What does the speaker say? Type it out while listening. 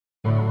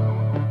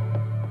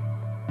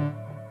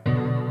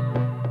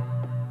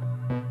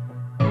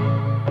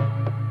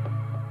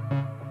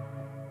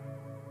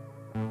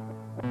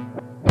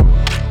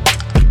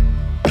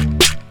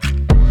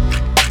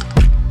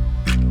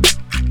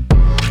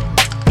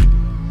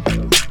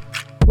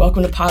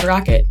welcome to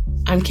PodRocket.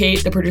 I'm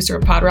Kate, the producer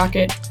of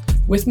PodRocket.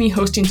 With me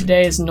hosting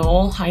today is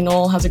Noel. Hi,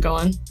 Noel. How's it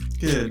going?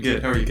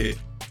 Good. How are you, Kate?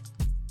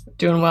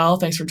 Doing well.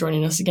 Thanks for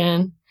joining us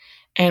again.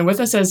 And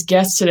with us as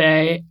guests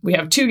today, we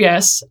have two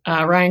guests,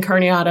 Ryan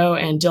Carniato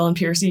and Dylan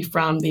Piercy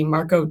from the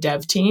Marco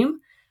dev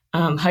team.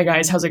 Hi,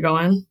 guys. How's it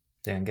going?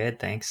 Doing good.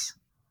 Thanks.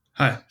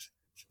 Hi.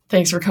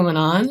 Thanks for coming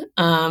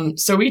on.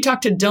 So we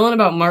talked to Dylan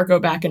about Marco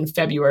back in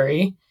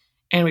February,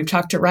 and we've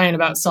talked to Ryan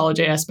about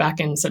Solid.js back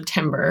in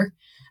September.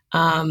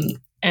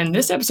 And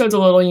this episode's a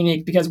little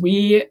unique because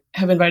we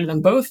have invited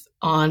them both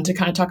on to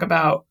kind of talk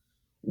about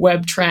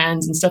web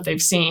trends and stuff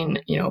they've seen,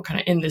 kind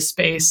of in this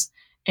space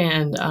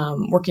and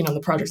working on the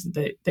projects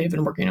that they've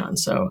been working on.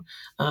 So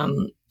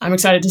I'm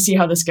excited to see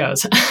how this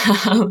goes.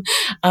 So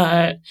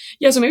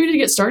maybe to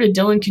get started,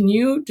 Dylan, can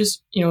you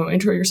just,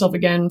 intro yourself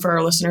again for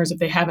our listeners if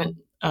they haven't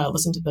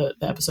listened to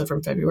the episode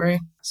from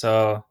February?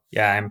 So,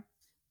 I'm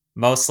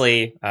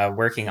mostly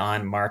working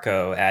on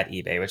Marco at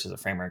eBay, which is a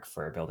framework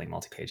for building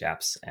multi-page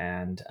apps.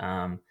 And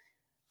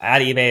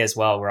at eBay as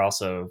well, we're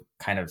also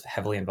kind of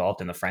heavily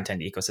involved in the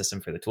front-end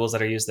ecosystem for the tools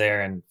that are used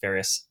there and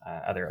various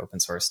other open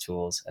source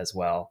tools as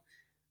well.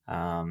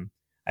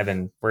 I've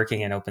been working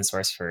in open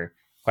source for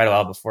quite a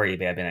while before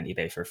eBay. I've been at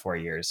eBay for 4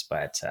 years,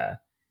 but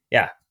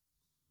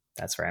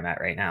that's where I'm at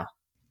right now.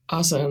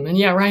 Awesome. And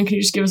Ryan, can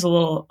you just give us a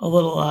little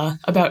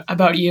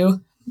about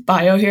you,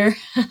 bio here?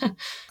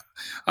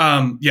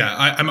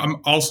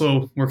 I'm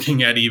also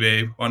working at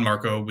eBay on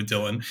Marco with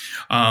Dylan.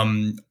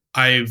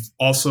 I'm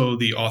also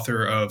the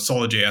author of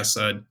Solid.js,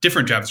 a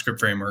different JavaScript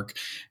framework.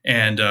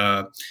 And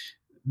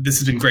this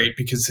has been great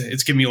because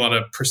it's given me a lot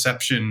of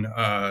perception,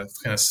 kind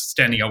of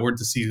standing outward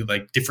to see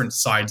like different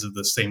sides of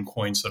the same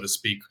coin, so to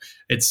speak.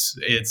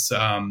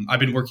 I've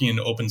been working in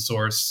open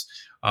source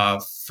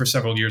for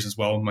several years as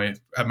well.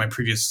 At my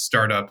previous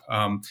startup,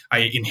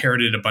 I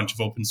inherited a bunch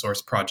of open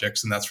source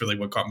projects, and that's really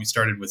what got me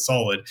started with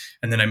Solid.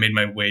 And then I made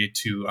my way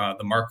to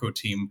the Marco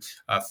team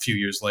a few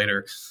years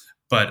later.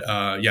 But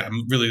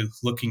I'm really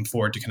looking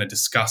forward to kind of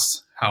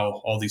discuss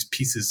how all these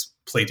pieces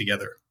play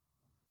together.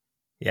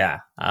 Yeah,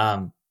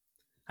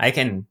 I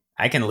can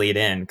lead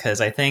in because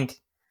I think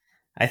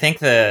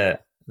the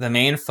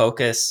main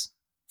focus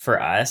for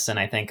us, and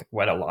I think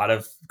what a lot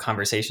of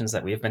conversations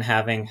that we've been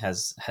having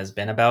has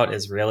been about,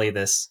 is really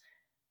this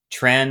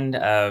trend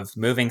of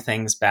moving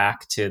things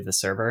back to the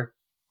server.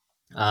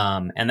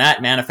 And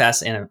that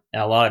manifests in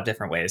a lot of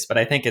different ways. But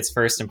I think it's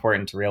first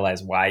important to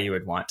realize why you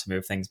would want to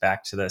move things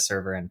back to the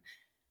server and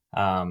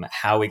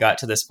how we got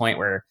to this point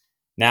where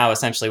now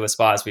essentially with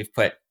SPAs, we've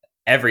put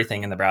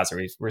everything in the browser.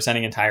 We're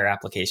sending entire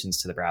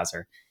applications to the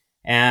browser.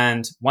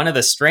 And one of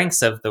the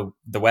strengths of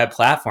the web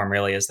platform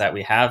really is that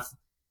we have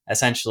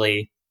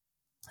essentially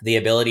the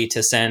ability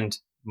to send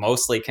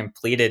mostly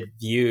completed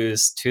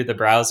views to the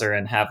browser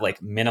and have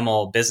like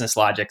minimal business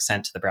logic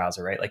sent to the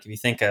browser, right? Like if you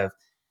think of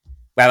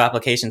web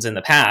applications in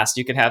the past,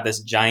 you could have this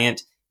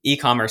giant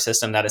e-commerce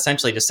system that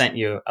essentially just sent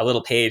you a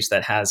little page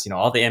that has,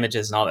 all the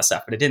images and all that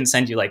stuff, but it didn't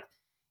send you like,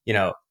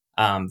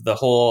 the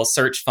whole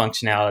search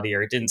functionality,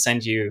 or it didn't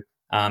send you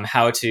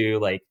how to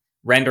like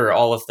render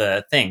all of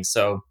the things.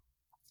 So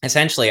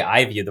essentially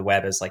I view the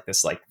web as like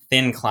this like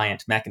thin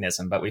client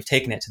mechanism, but we've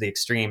taken it to the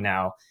extreme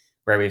now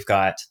where we've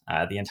got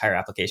the entire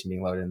application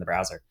being loaded in the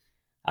browser.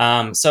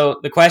 So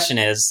the question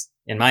is,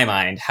 in my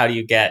mind, how do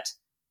you get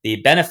the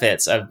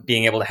benefits of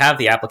being able to have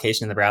the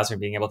application in the browser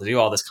and being able to do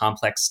all this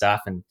complex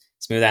stuff and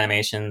smooth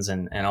animations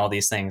and all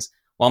these things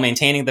while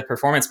maintaining the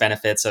performance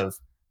benefits of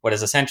what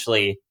is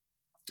essentially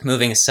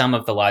moving some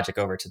of the logic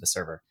over to the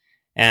server?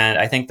 And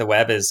I think the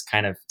web is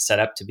kind of set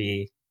up to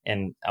be,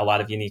 in a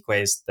lot of unique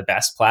ways, the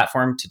best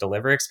platform to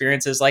deliver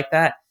experiences like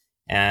that.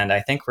 And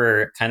I think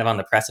we're kind of on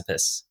the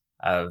precipice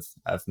of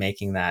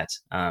making that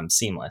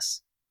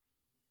seamless.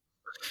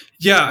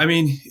 Yeah, I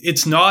mean,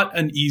 it's not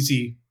an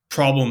easy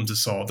problem to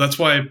solve. That's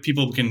why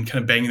people have been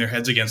kind of banging their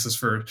heads against this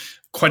for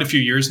quite a few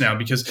years now,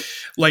 because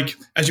like,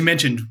 as you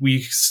mentioned,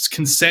 we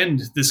can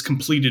send this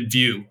completed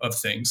view of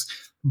things,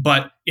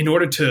 but in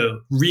order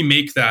to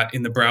remake that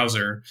in the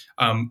browser,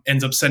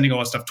 ends up sending all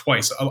that stuff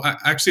twice.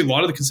 Actually, a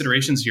lot of the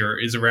considerations here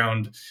is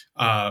around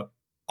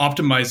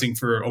optimizing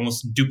for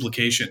almost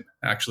duplication,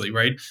 actually,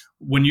 right?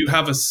 When you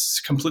have a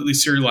completely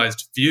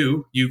serialized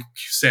view, you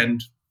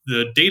send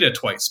the data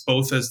twice,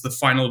 both as the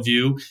final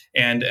view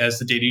and as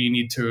the data you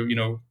need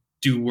to,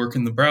 do work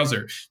in the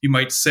browser. You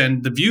might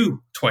send the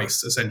view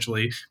twice,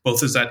 essentially,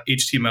 both as that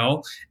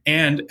HTML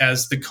and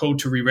as the code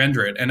to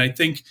re-render it. And I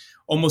think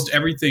almost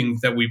everything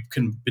that we've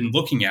been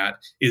looking at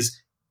is,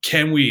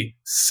 can we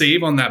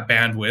save on that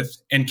bandwidth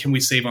and can we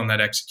save on that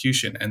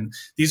execution? And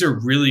these are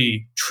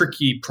really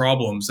tricky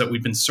problems that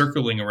we've been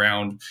circling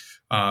around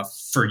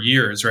for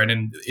years, right?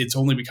 And it's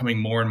only becoming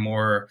more and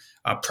more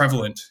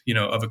prevalent,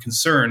 of a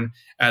concern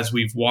as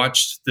we've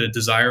watched the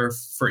desire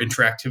for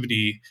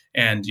interactivity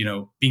and,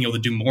 being able to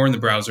do more in the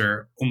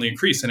browser only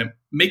increase. And it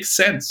makes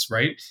sense,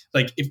 right?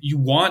 Like if you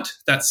want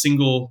that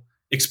single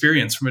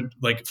experience from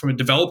a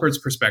developer's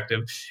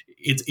perspective,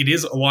 it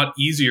is a lot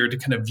easier to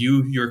kind of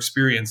view your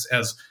experience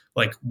as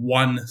like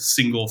one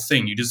single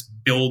thing. You just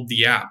build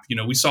the app.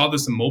 We saw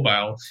this in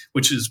mobile,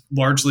 which is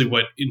largely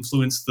what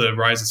influenced the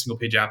rise of single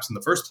page apps in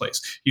the first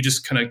place. You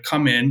just kind of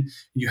come in,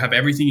 you have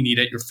everything you need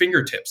at your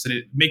fingertips, and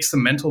it makes the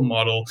mental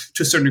model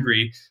to a certain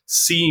degree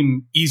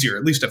seem easier,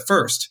 at least at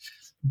first.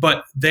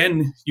 But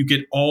then you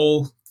get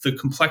all the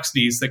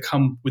complexities that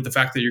come with the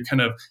fact that you're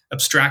kind of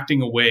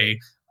abstracting away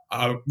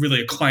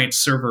really a client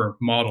server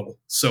model.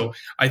 So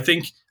I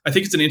think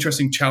it's an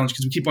interesting challenge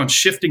because we keep on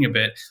shifting a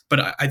bit.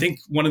 But I think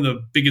one of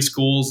the biggest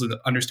goals of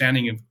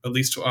understanding, of, at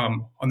least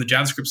on the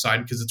JavaScript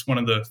side, because it's one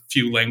of the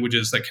few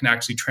languages that can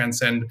actually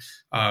transcend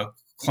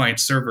client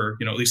server,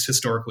 at least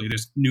historically.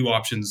 There's new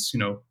options,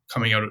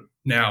 coming out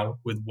now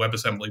with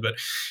WebAssembly, but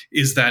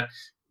is that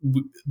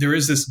there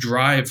is this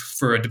drive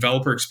for a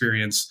developer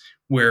experience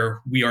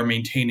where we are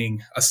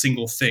maintaining a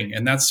single thing.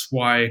 And that's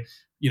why,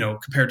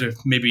 compared to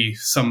maybe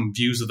some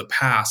views of the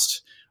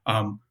past,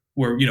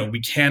 where,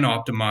 we can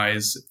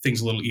optimize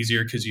things a little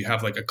easier because you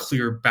have like a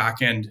clear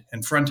back end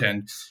and front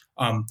end,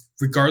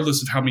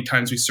 regardless of how many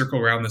times we circle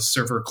around this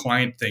server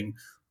client thing,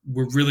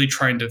 we're really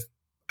trying to,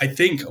 I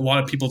think a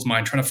lot of people's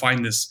mind, trying to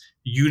find this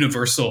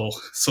universal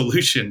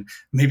solution,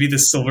 maybe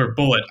this silver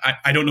bullet.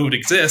 I don't know if it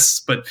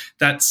exists, but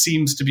that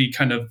seems to be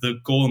kind of the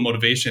goal and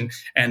motivation.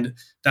 And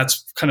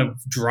that's kind of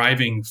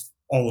driving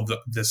all of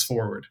this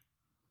forward.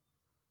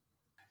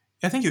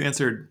 I think you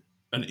answered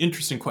an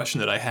interesting question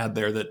that I had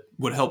there that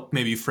would help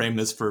maybe frame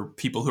this for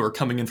people who are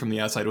coming in from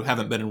the outside who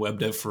haven't been in web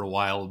dev for a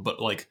while, but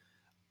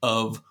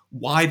of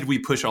why did we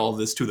push all of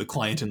this to the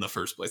client in the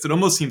first place? It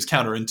almost seems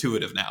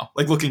counterintuitive now,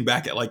 looking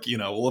back at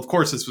well, of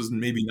course this was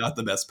maybe not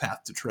the best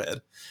path to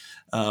tread.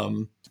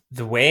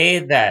 The way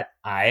that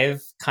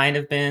I've kind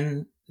of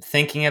been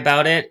thinking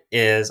about it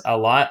is a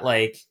lot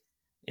like,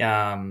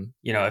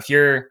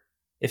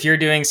 if you're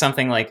doing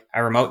something like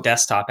a remote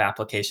desktop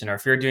application, or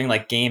if you're doing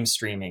like game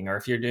streaming, or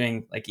if you're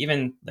doing like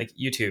even like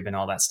YouTube and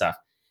all that stuff,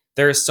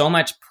 there's so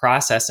much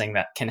processing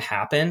that can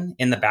happen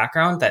in the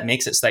background that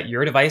makes it so that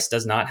your device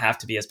does not have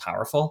to be as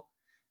powerful,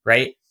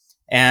 right?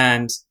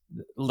 And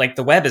like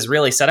the web is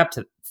really set up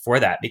for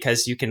that,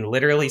 because you can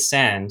literally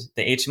send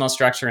the HTML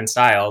structure and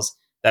styles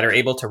that are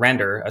able to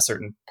render a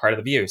certain part of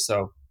the view.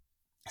 So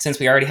since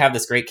we already have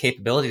this great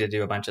capability to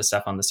do a bunch of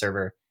stuff on the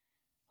server,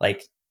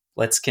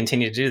 let's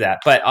continue to do that.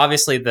 But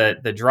obviously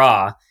the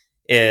draw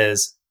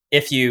is,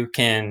 if you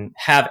can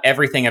have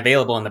everything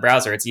available in the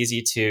browser, it's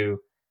easy to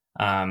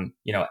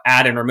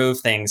add and remove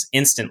things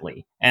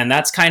instantly. And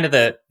that's kind of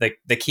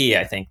the key,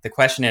 I think. The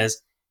question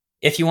is,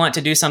 if you want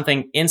to do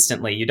something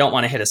instantly, you don't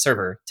want to hit a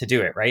server to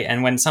do it, right?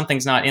 And when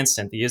something's not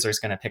instant, the user is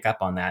going to pick up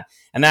on that.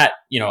 And that,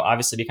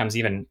 obviously becomes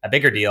even a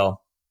bigger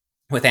deal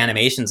with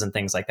animations and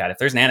things like that. If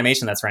there's an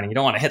animation that's running, you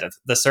don't want to hit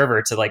the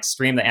server to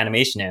stream the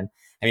animation in.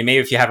 I mean, maybe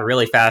if you have a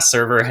really fast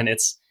server and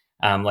it's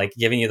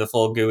giving you the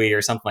full GUI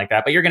or something like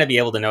that, but you're going to be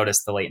able to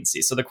notice the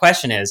latency. So the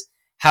question is,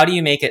 how do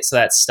you make it so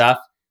that stuff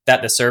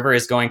that the server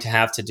is going to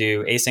have to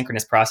do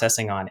asynchronous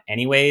processing on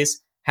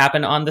anyways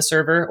happen on the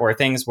server, or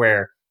things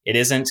where it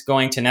isn't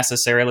going to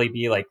necessarily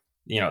be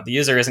the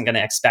user isn't going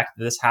to expect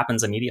that this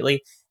happens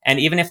immediately. And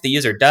even if the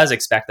user does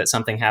expect that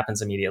something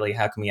happens immediately,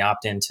 how can we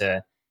opt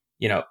into,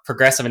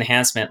 progressive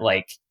enhancement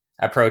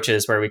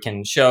approaches where we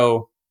can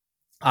show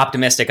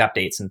optimistic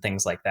updates and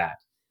things like that.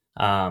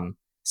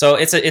 So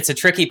it's a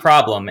tricky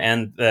problem.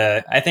 And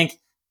I think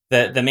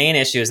the main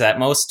issue is that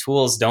most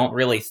tools don't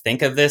really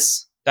think of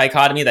this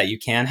dichotomy, that you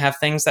can have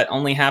things that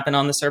only happen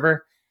on the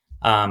server.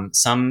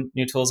 Some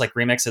new tools like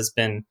Remix has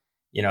been,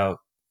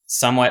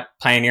 somewhat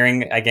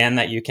pioneering again,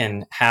 that you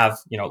can have,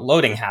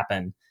 loading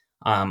happen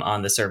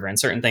on the server and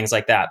certain things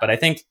like that. But I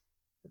think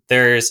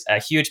there's a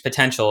huge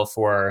potential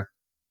for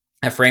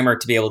a framework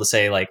to be able to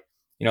say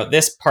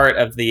this part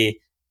of the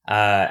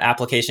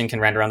application can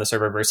render on the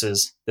server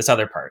versus this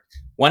other part.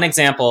 One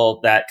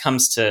example that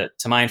comes to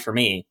mind for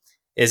me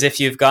is if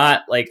you've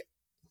got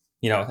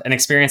an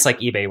experience like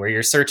eBay where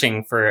you're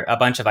searching for a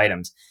bunch of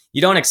items,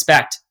 you don't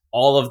expect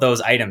all of those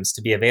items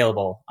to be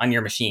available on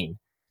your machine,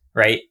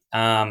 right?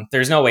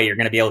 There's no way you're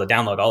going to be able to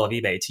download all of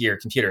eBay to your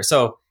computer.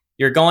 So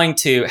you're going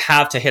to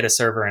have to hit a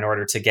server in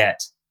order to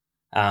get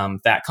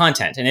that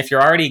content. And if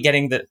you're already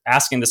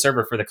asking the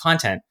server for the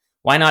content,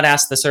 why not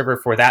ask the server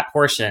for that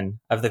portion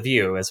of the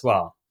view as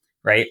well,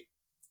 right?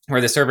 Where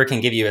the server can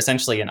give you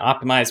essentially an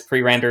optimized,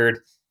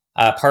 pre-rendered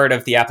part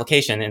of the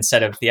application,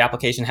 instead of the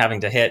application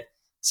having to hit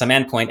some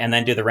endpoint and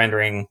then do the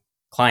rendering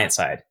client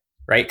side,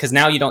 right? Because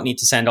now you don't need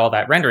to send all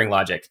that rendering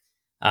logic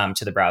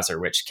to the browser,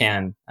 which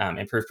can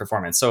improve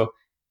performance. So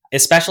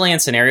especially in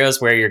scenarios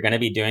where you're going to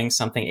be doing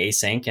something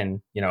async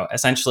and,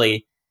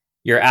 essentially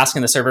you're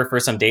asking the server for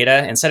some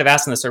data, instead of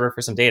asking the server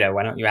for some data,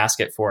 why don't you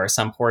ask it for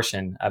some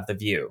portion of the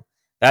view?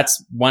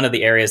 That's one of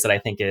the areas that I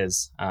think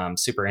is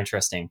super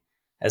interesting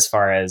as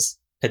far as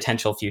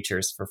potential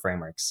futures for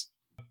frameworks.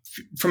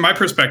 From my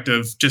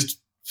perspective,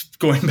 just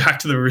going back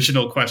to the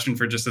original question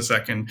for just a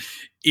second,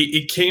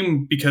 it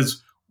came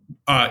because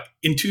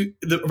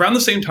around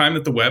the same time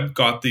that the web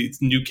got the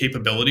new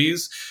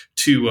capabilities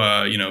to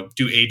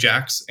do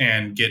AJAX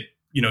and get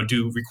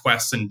do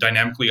requests and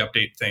dynamically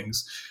update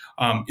things,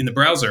 in the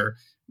browser,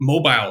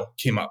 mobile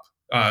came up.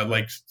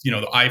 Like,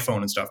 the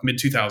iPhone and stuff, mid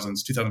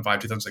 2000s, 2005,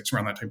 2006,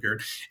 around that time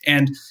period.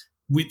 And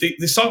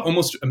they saw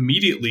almost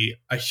immediately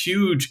a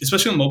huge,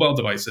 especially on mobile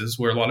devices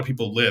where a lot of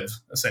people live,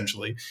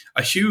 essentially,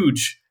 a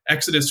huge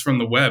exodus from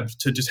the web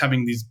to just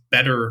having these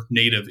better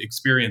native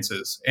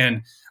experiences.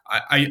 And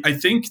I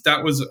think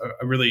that was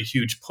a really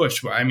huge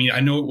push. I mean,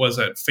 I know it was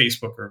at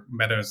Facebook or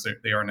Meta as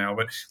they are now,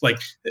 but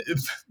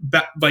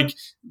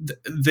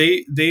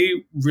they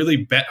really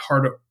bet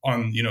hard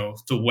on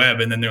the web,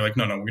 and then they're like,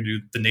 no, we're going to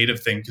do the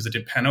native thing because it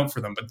didn't pan out for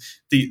them. But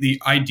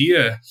the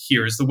idea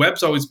here is the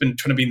web's always been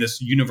trying to be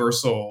this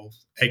universal,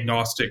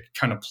 agnostic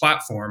kind of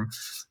platform,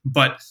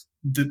 but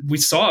we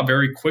saw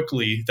very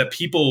quickly that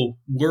people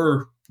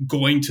were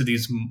going to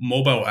these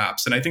mobile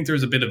apps, and I think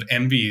there's a bit of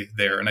envy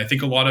there, and I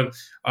think a lot of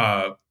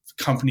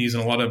companies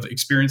and a lot of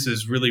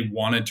experiences really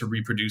wanted to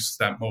reproduce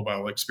that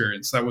mobile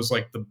experience. That was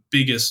like the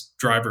biggest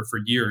driver for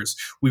years.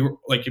 We were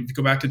like, if you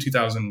go back to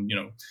 2000,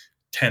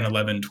 10,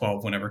 11,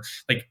 12, whenever,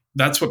 like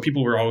that's what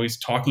people were always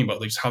talking about,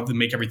 like how to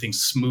make everything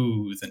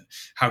smooth and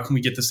how can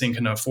we get the same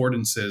kind of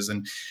affordances.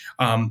 And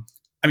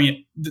I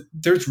mean,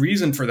 there's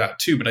reason for that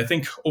too, but I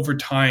think over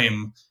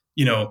time,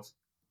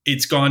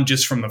 it's gone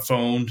just from the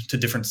phone to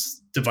different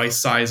device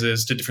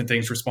sizes to different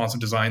things, responsive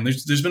design.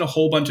 There's been a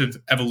whole bunch of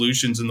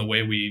evolutions in the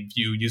way we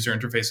view user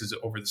interfaces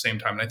over the same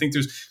time. And I think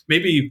there's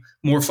maybe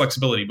more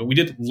flexibility, but we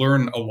did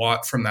learn a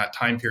lot from that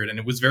time period. And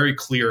it was very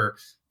clear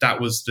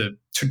that was the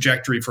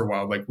trajectory for a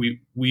while. Like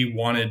we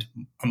wanted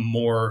a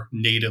more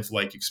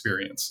native-like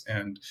experience.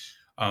 And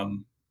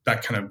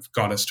that kind of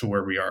got us to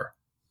where we are.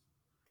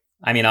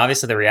 I mean,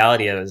 obviously the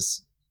reality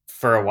is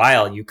for a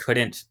while, you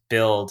couldn't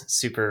build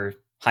super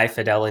high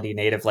fidelity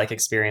native like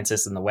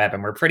experiences in the web.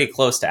 And we're pretty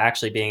close to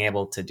actually being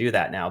able to do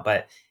that now.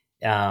 But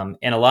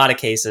in a lot of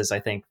cases, I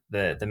think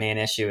the main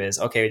issue is,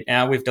 okay,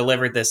 now we've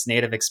delivered this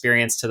native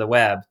experience to the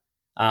web.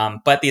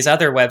 But these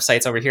other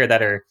websites over here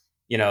that are,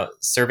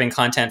 serving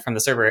content from the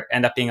server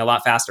end up being a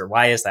lot faster.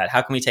 Why is that?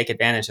 How can we take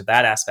advantage of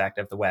that aspect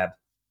of the web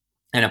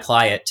and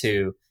apply it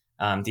to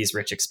these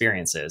rich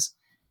experiences?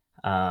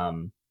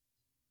 And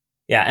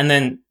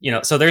then,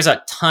 so there's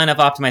a ton of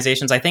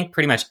optimizations. I think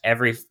pretty much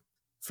every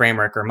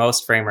framework or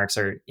most frameworks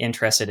are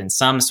interested in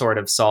some sort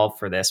of solve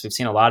for this. We've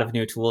seen a lot of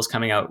new tools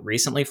coming out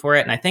recently for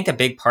it. And I think a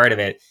big part of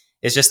it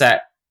is just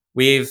that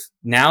we've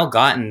now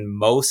gotten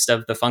most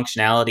of the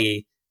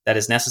functionality that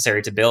is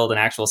necessary to build an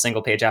actual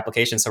single page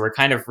application. So we're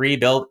kind of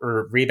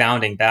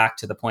rebounding back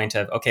to the point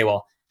of, okay,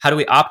 well, how do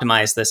we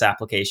optimize this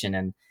application?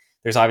 And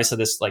there's obviously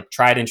this like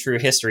tried and true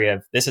history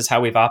of this is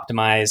how we've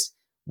optimized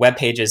web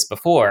pages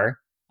before.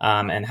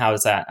 And how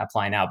does that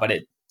apply now? But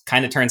it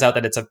kind of turns out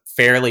that it's a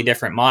fairly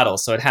different model.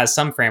 So it has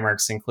some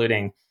frameworks,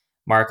 including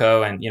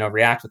Marco and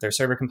React with their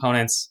server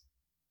components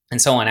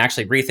and so on,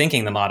 actually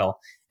rethinking the model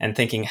and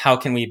thinking, how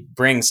can we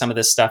bring some of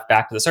this stuff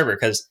back to the server?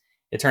 Because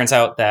it turns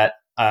out that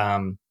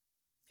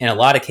in a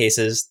lot of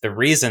cases, the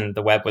reason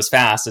the web was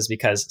fast is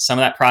because some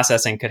of that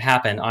processing could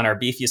happen on our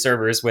beefy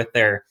servers with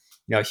their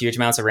huge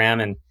amounts of RAM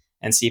and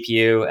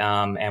CPU,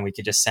 and we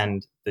could just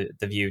send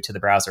the view to the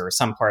browser or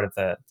some part of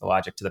the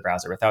logic to the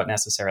browser without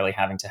necessarily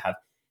having to have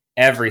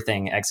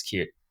everything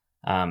execute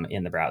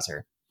in the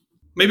browser.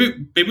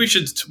 Maybe we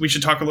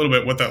should talk a little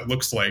bit what that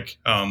looks like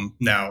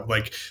now.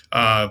 Like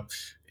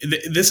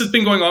this has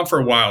been going on for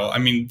a while. I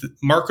mean,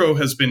 Marco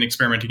has been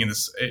experimenting in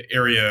this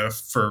area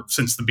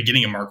since the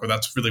beginning of Marco.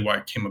 That's really why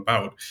it came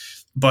about.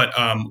 But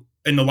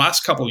in the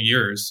last couple of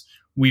years,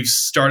 we've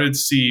started to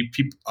see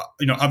people,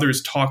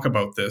 others talk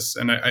about this,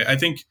 and I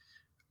think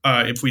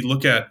if we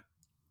look at,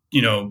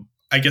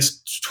 I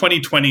guess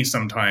 2020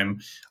 sometime,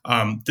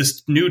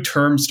 this new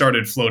term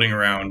started floating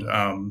around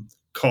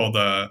called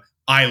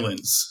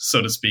islands,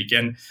 so to speak.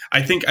 And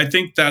I think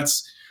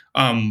that's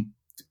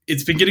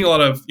it's been getting a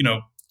lot of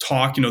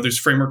talk. There's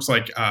frameworks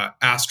like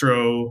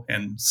Astro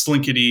and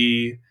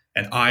Slinkity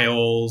and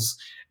Isles,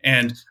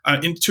 and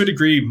to a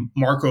degree,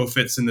 Marco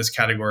fits in this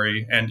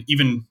category, and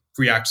even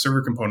React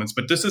server components.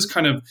 But this is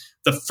kind of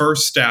the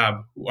first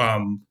stab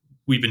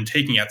we've been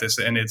taking at this,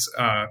 and it's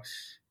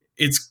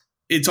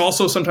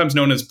also sometimes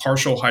known as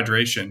partial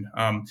hydration.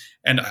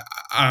 And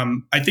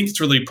I think it's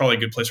really probably a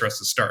good place for us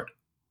to start.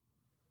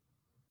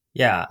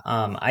 Yeah,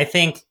 I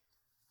think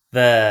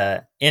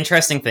the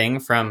interesting thing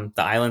from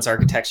the islands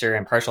architecture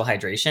and partial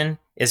hydration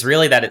is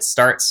really that it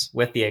starts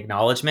with the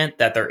acknowledgement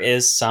that there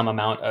is some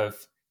amount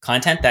of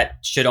content that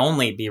should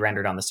only be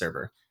rendered on the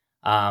server.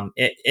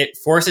 It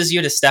forces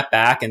you to step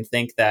back and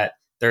think that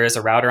there is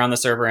a router on the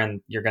server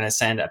and you're going to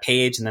send a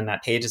page, and then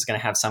that page is going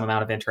to have some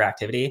amount of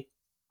interactivity.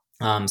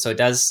 So it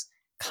does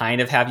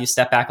kind of have you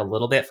step back a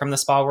little bit from the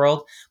SPA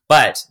world,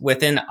 but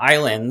within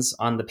islands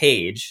on the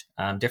page,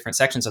 different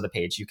sections of the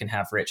page, you can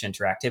have rich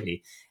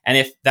interactivity. And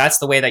if that's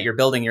the way that you're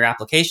building your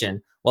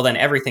application, well, then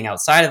everything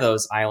outside of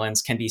those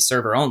islands can be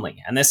server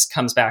only. And this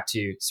comes back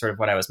to sort of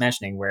what I was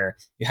mentioning, where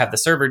you have the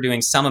server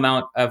doing some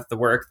amount of the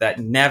work that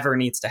never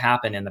needs to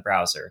happen in the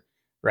browser,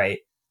 right?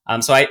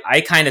 So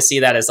I kind of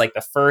see that as like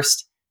the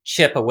first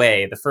chip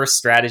away, the first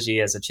strategy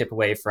as a chip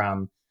away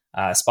from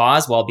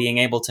SPAs, while being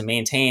able to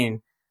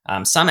maintain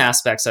some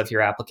aspects of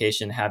your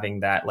application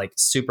having that like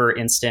super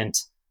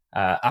instant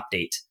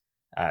update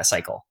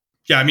cycle.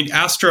 Yeah, I mean,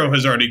 Astro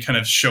has already kind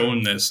of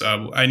shown this.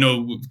 I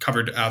know we've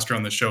covered Astro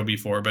on the show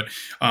before, but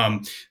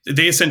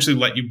they essentially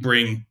let you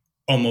bring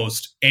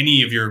almost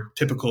any of your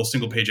typical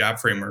single page app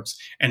frameworks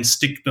and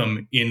stick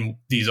them in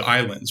these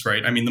islands,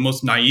 right? I mean, the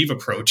most naive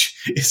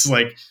approach is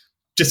like,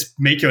 just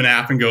make you an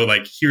app and go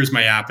like, here's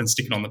my app and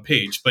stick it on the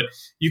page. But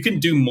you can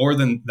do more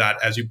than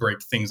that as you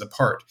break things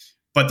apart.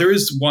 But there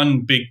is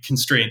one big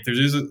constraint.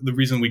 The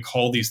reason we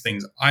call these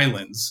things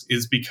islands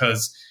is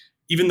because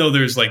even though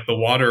there's like the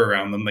water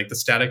around them, like the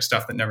static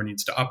stuff that never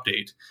needs to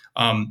update,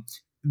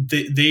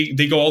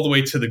 they go all the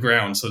way to the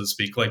ground, so to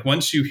speak. Like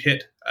once you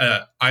hit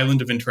an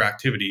island of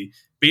interactivity,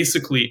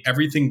 basically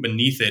everything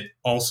beneath it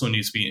also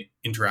needs to be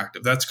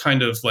interactive. That's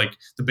kind of like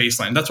the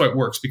baseline. That's why it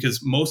works, because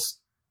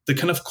the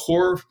kind of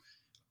core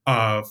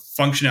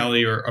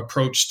functionality or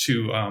approach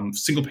to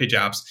single page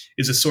apps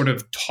is a sort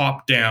of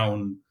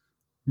top-down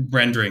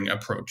rendering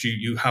approach.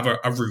 You have a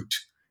root,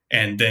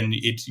 and then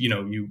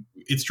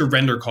it's your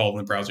render call in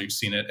the browser. You've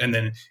seen it, and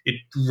then it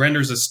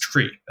renders this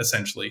tree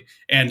essentially.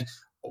 And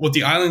what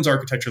the islands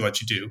architecture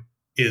lets you do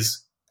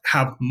is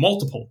have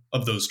multiple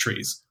of those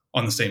trees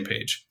on the same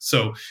page.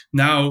 So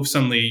now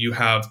suddenly you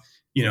have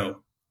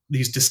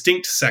these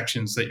distinct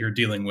sections that you're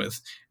dealing with,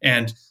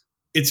 and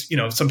it's,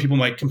 some people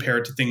might compare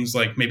it to things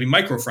like maybe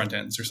micro front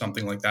ends or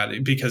something like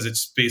that, because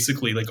it's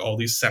basically like all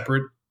these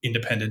separate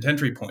independent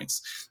entry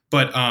points.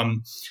 But,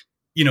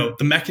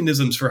 the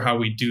mechanisms for how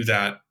we do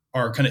that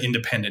are kind of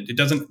independent. It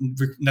doesn't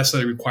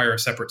necessarily require a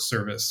separate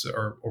service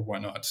or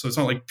whatnot. So it's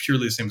not like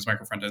purely the same as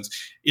micro front ends.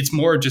 It's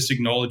more just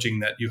acknowledging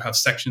that you have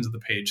sections of the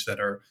page that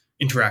are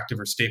interactive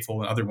or stateful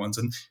and other ones.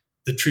 And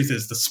the truth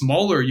is, the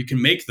smaller you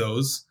can make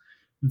those,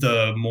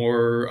 the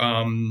more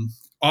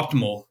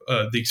optimal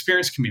the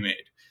experience can be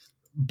made.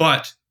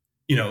 But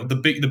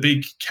the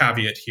big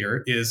caveat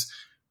here is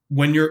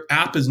when your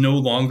app is no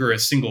longer a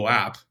single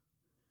app,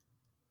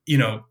 you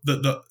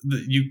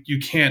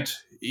can't.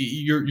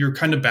 You're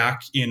kind of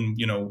back in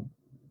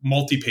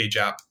multi-page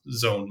app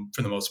zone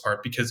for the most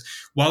part, because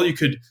while you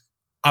could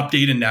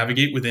update and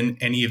navigate within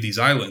any of these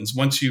islands,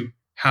 once you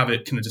have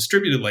it kind of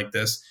distributed like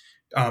this,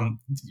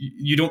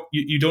 you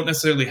don't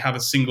necessarily have a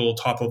single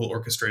top level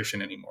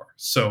orchestration anymore.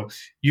 So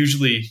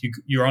usually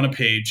you're on a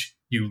page,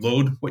 you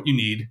load what you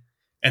need,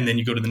 and then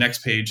you go to the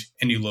next page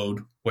and you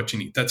load what you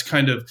need. That's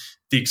kind of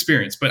the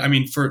experience. But I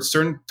mean, for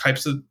certain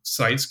types of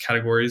sites,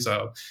 categories,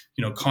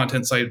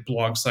 content site,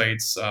 blog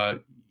sites,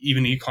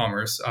 even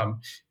e-commerce,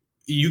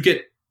 you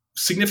get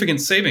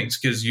significant savings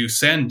because you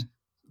send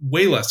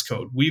way less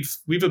code. We've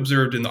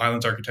observed in the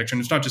islands architecture,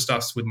 and it's not just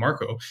us with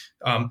Marco,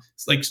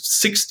 it's like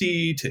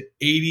 60 to 80,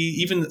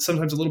 even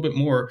sometimes a little bit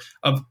more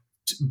of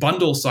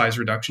bundle size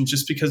reduction,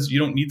 just because you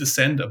don't need to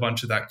send a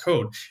bunch of that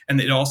code. And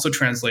it also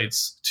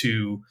translates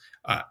to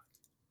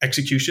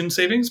execution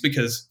savings,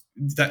 because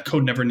that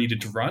code never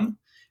needed to run,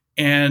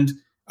 and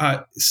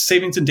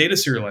savings in data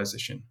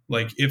serialization.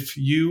 Like if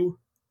you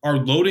are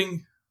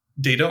loading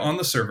data on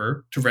the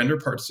server to render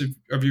parts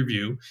of your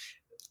view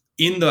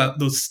in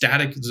those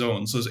static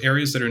zones, those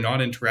areas that are not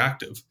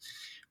interactive,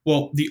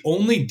 well, the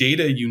only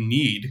data you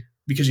need,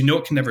 because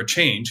it can never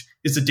change,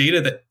 is the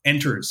data that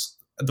enters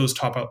those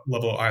top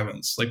level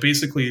islands, like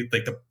basically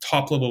like the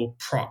top level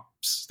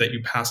props that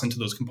you pass into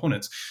those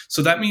components.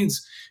 So that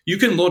means you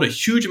can load a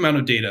huge amount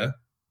of data,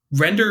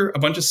 render a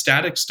bunch of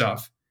static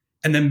stuff,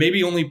 and then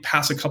maybe only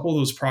pass a couple of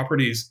those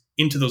properties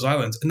into those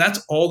islands. And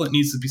that's all that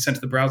needs to be sent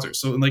to the browser.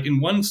 So like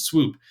in one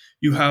swoop,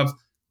 you have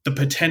the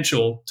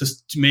potential to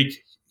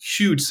make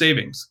huge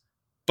savings.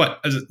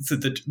 But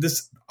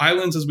this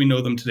islands as we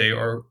know them today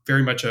are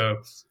very much a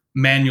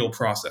manual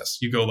process.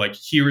 You go like,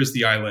 here is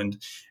the island,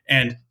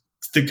 and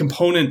the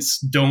components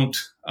don't,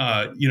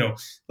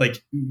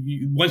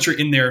 once you're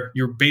in there,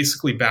 you're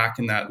basically back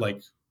in that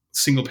like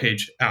single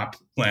page app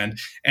land.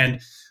 And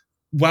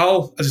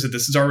while, as I said,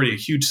 this is already a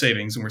huge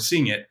savings and we're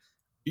seeing it,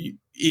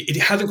 it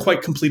hasn't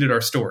quite completed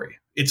our story.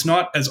 It's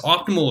not as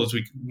optimal as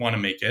we want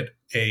to make it,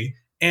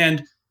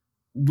 and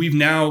we've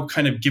now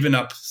kind of given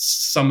up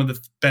some of the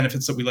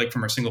benefits that we like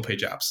from our single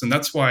page apps. And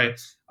that's why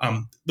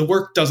the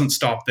work doesn't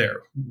stop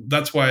there.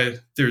 That's why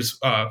there's,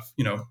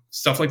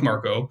 stuff like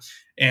Marco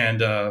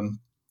and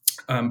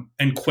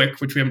Quick,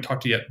 which we haven't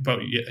talked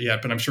about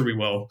yet, but I'm sure we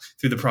will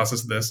through the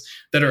process of this,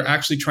 that are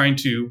actually trying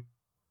to,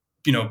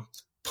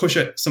 push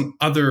at some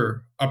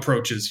other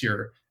approaches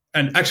here.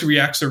 And actually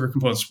React Server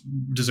Components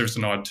deserves a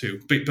nod too.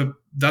 But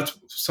that's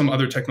some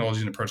other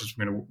technologies and approaches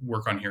we're going to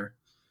work on here.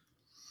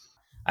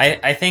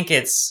 I think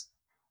it's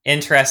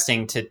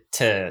interesting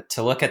to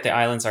look at the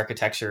islands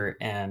architecture.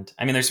 And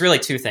I mean, there's really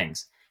two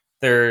things.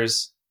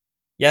 Yes,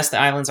 the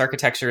islands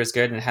architecture is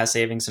good and it has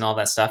savings and all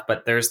that stuff,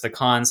 but there's the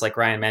cons, like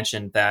Ryan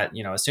mentioned, that,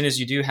 as soon as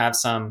you do have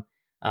some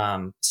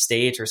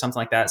state or something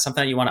like that,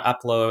 something that you want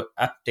to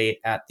update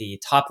at the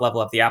top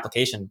level of the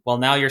application, well,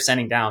 now you're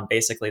sending down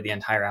basically the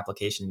entire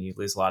application and you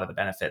lose a lot of the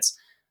benefits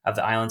of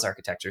the islands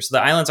architecture. So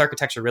the islands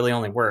architecture really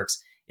only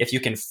works if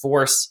you can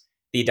force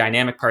the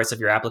dynamic parts of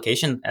your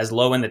application as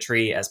low in the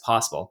tree as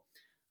possible.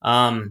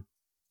 And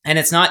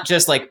it's not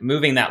just like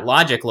moving that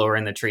logic lower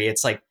in the tree.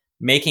 It's like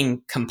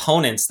making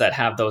components that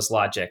have those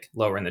logic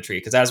lower in the tree.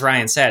 Because as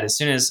Ryan said, as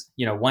soon as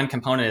one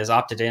component is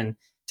opted in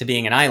to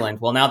being an island,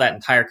 well, now that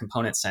entire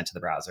component's sent to the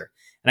browser.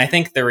 And I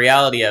think the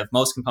reality of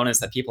most components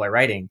that people are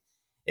writing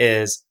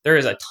is there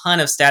is a ton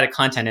of static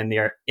content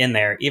in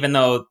there, even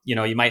though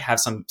you might have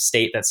some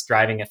state that's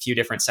driving a few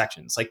different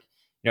sections. Like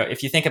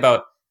if you think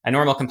about a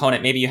normal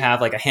component, maybe you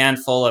have like a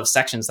handful of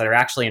sections that are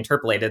actually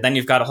interpolated. Then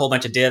you've got a whole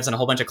bunch of divs and a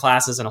whole bunch of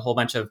classes and a whole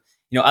bunch of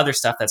other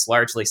stuff that's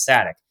largely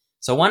static.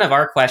 So one of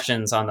our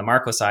questions on the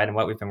Marco side and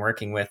what we've been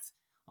working with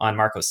on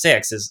Marco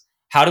 6 is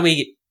how do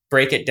we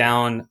break it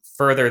down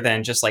further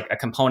than just like a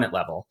component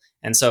level?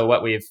 And so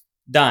what we've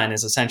done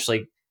is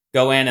essentially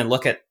go in and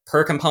look at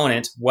per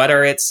component, what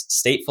are its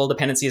stateful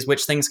dependencies,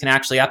 which things can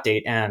actually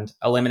update, and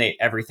eliminate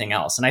everything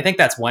else. And I think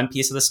that's one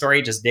piece of the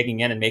story, just digging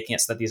in and making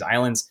it so that these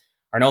islands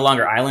are no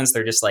longer islands.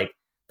 They're just like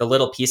the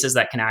little pieces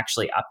that can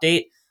actually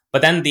update.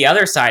 But then the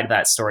other side of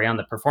that story on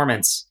the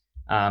performance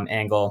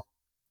angle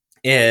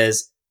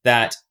is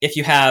that if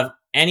you have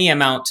any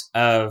amount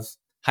of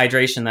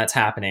hydration that's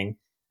happening,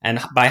 and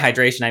by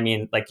hydration, I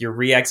mean like you're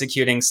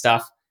re-executing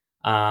stuff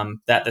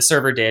that the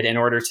server did in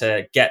order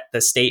to get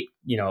the state,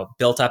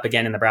 built up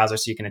again in the browser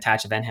so you can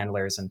attach event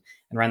handlers and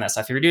run that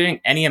stuff. If you're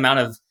doing any amount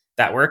of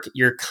that work,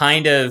 you're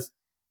kind of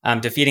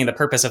defeating the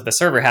purpose of the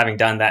server having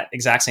done that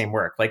exact same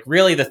work. Like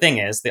really the thing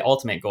is, the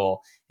ultimate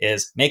goal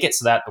is make it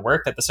so that the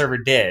work that the server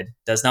did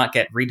does not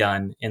get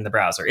redone in the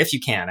browser if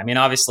you can. I mean,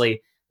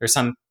 obviously there's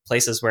some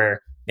places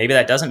where maybe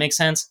that doesn't make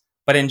sense,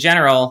 but in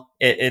general,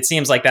 it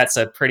seems like that's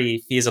a pretty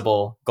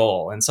feasible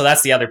goal. And so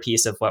that's the other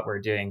piece of what we're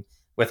doing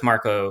with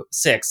Marco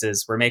 6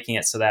 is we're making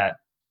it so that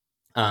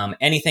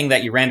anything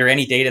that you render,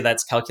 any data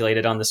that's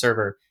calculated on the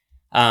server,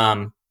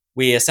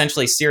 we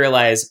essentially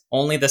serialize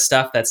only the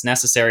stuff that's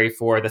necessary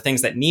for the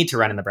things that need to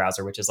run in the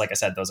browser, which is, like I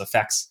said, those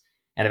effects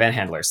and event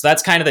handlers. So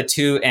that's kind of the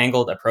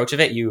two-angled approach of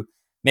it. You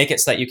make it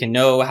so that you can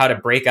know how to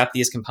break up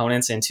these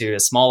components into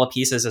as small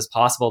pieces as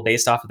possible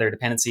based off of their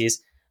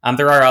dependencies.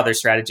 There are other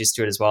strategies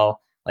to it as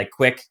well. Like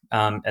Quick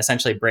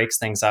essentially breaks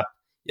things up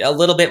a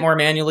little bit more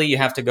manually. You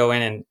have to go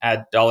in and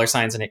add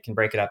 $signs and it can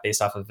break it up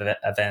based off of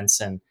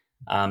events and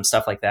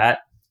stuff like that.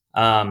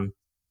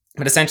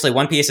 But essentially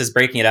one piece is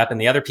breaking it up and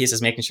the other piece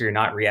is making sure you're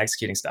not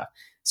re-executing stuff.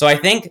 So I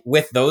think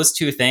with those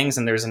two things,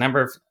 and there's a number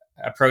of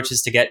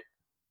approaches to get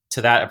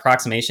to that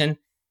approximation,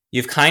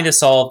 you've kind of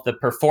solved the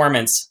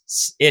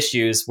performance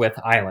issues with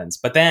islands.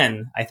 But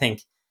then I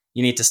think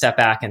you need to step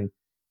back and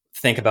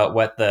think about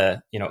what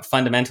the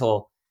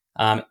fundamental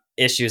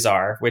issues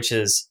are, which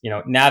is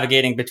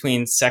navigating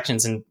between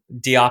sections and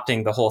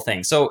de-opting the whole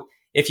thing. So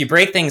if you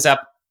break things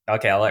up,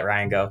 okay, I'll let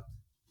Ryan go.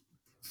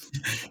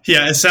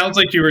 Yeah, it sounds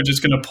like you were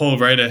just going to pull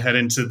right ahead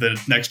into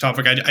the next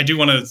topic. I do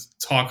want to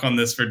talk on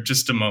this for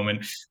just a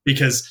moment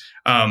because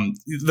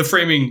the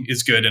framing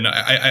is good, and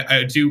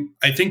I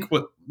think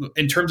what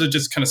in terms of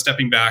just kind of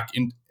stepping back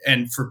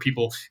and for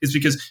people is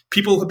because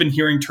people have been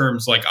hearing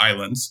terms like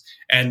islands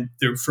and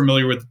they're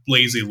familiar with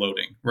lazy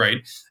loading, right?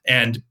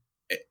 And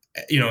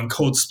and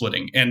code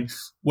splitting. And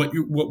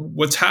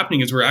what's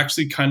happening is we're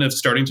actually kind of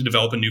starting to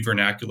develop a new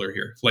vernacular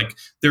here. Like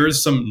there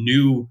is some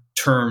new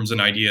terms and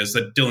ideas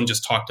that Dylan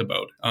just talked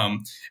about.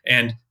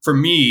 And for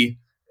me,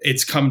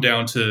 it's come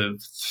down to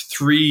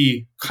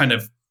three kind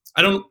of,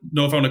 I don't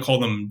know if I want to call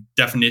them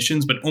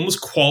definitions, but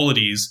almost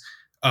qualities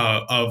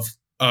of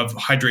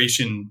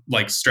hydration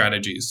like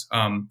strategies.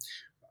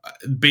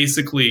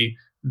 Basically,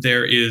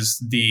 there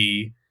is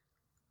the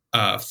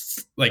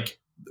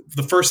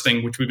the first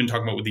thing, which we've been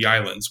talking about with the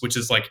islands, which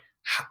is like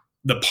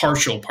the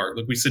partial part.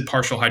 Like we said,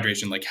 partial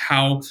hydration. Like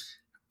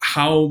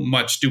how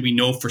much do we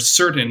know for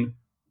certain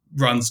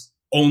runs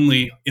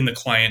only in the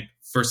client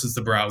versus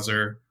the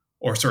browser,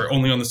 or sorry,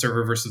 only on the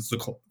server versus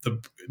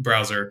the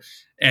browser,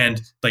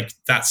 and like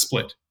that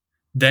split.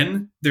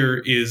 Then there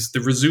is the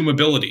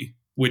resumability,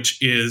 which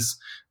is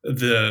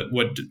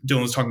what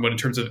Dylan was talking about in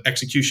terms of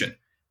execution.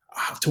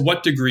 To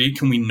what degree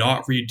can we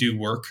not redo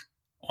work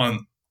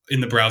in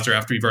the browser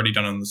after we've already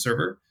done it on the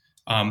server?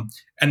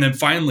 And then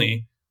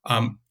finally,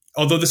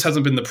 although this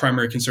hasn't been the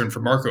primary concern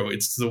for Marco,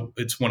 it's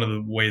one of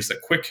the ways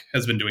that Quick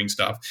has been doing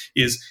stuff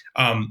is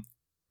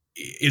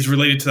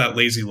related to that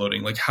lazy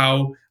loading. Like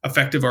how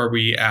effective are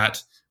we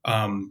at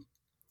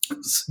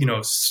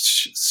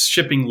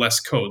shipping less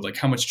code? Like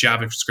how much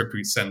JavaScript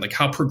we send? Like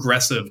how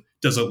progressive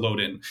does it load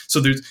in?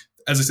 So there's,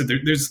 as I said,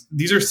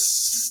 these are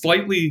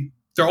slightly.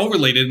 They're all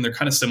related and they're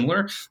kind of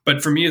similar,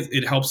 but for me,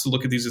 it helps to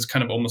look at these as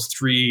kind of almost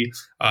three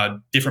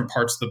different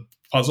parts of the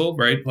puzzle,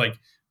 right? Like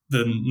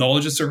the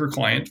knowledge of server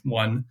client,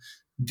 one,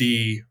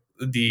 the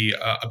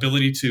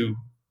ability to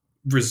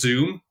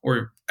resume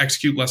or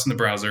execute less in the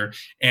browser,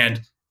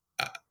 and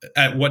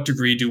at what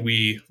degree do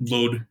we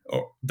load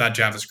that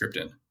JavaScript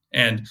in?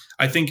 And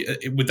I think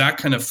with that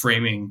kind of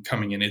framing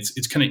coming in,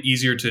 it's kind of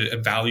easier to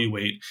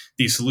evaluate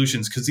these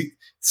solutions because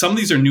some of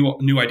these are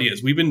new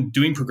ideas. We've been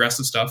doing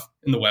progressive stuff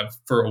in the web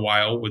for a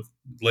while with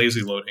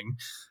lazy loading,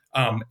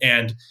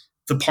 and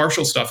the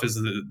partial stuff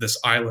is this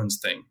islands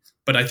thing.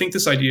 But I think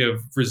this idea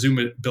of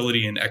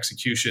resumability and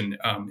execution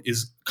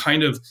is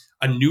kind of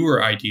a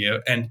newer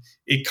idea, and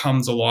it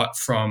comes a lot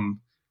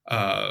from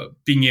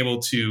being able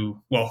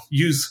to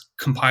use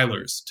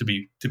compilers. To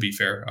be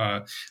fair,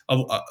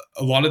 a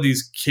lot of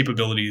these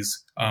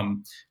capabilities,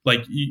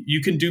 like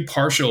you can do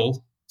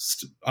partial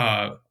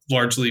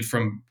largely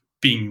from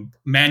being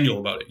manual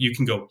about it. You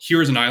can go,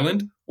 here's an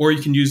island, or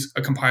you can use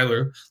a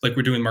compiler like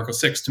we're doing in Marco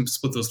 6 to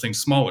split those things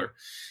smaller.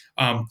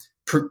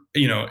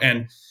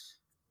 And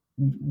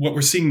what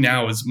we're seeing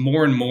now is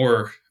more and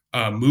more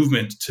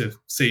movement to,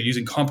 say,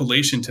 using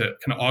compilation to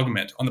kind of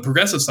augment. On the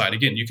progressive side,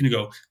 again, you can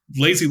go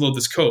lazy load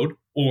this code,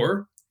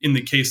 or in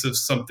the case of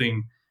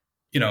something,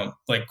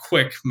 like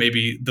Quick,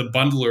 maybe the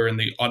bundler and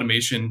the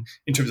automation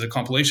in terms of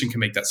compilation can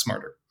make that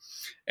smarter.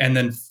 And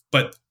then,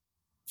 but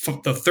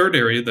the third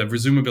area, the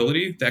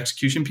resumability, the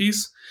execution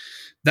piece,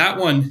 that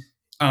one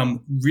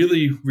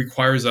really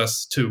requires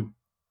us to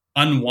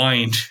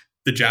unwind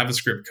the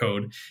JavaScript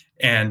code.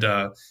 And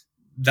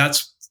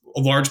that's a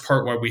large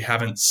part why we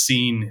haven't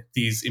seen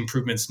these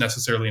improvements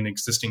necessarily in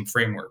existing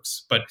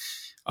frameworks. But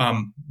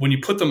when you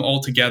put them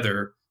all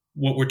together,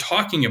 what we're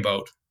talking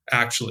about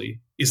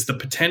actually is the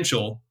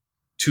potential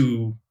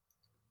to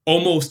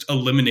almost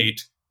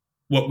eliminate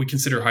what we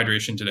consider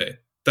hydration today.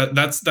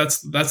 That's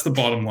the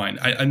bottom line.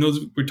 I know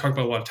we're talking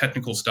about a lot of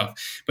technical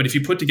stuff, but if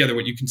you put together,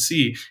 what you can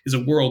see is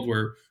a world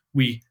where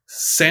we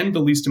send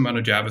the least amount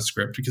of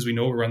JavaScript because we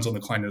know it runs on the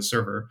client of the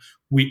server.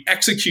 We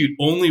execute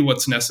only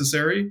what's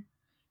necessary,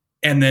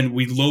 and then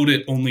we load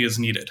it only as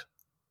needed.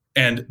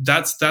 And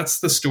that's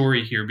the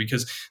story here,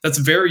 because that's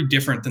very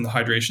different than the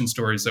hydration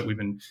stories that we've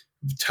been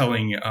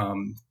telling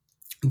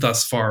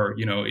thus far.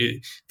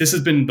 This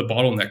has been the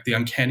bottleneck, the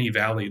uncanny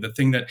valley, the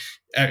thing that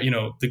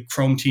the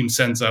Chrome team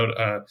sends out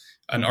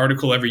an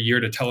article every year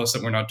to tell us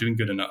that we're not doing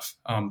good enough.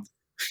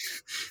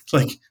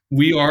 Like,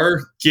 we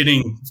are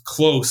getting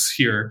close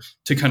here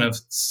to kind of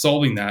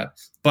solving that,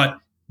 but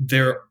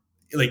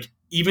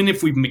even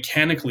if we've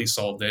mechanically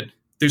solved it,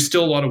 there's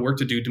still a lot of work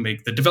to do to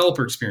make the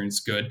developer experience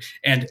good.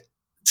 And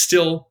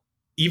still,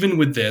 even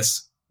with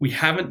this, we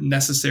haven't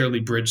necessarily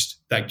bridged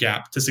that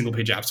gap to single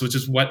page apps, which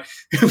is where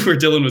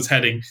Dylan was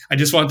heading. I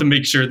just wanted to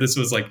make sure this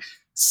was like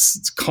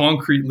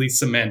concretely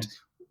cement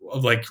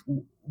of like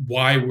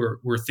why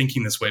we're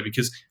thinking this way,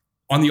 because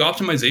on the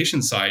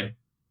optimization side,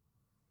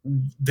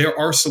 there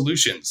are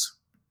solutions,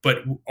 but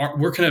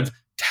we're kind of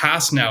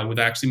tasked now with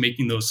actually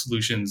making those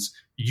solutions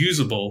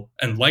usable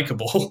and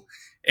likable,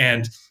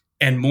 and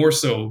more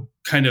so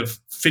kind of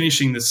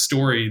finishing this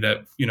story that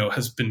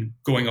has been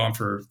going on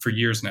for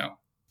years now.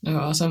 Oh,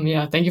 awesome.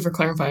 Yeah. Thank you for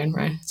clarifying,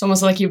 Ryan. It's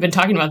almost like you've been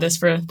talking about this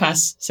for the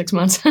past 6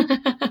 months.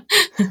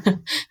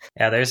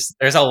 Yeah,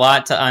 there's a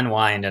lot to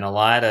unwind and a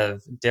lot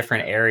of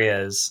different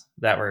areas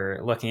that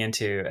we're looking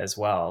into as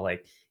well.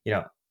 Like,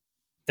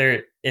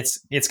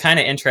 it's kind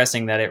of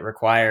interesting that it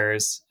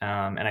requires,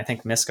 and I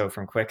think Misko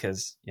from Quick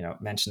has,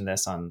 mentioned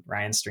this on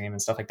Ryan's stream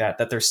and stuff like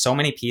that there's so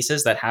many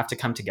pieces that have to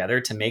come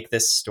together to make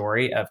this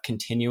story of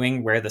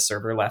continuing where the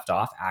server left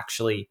off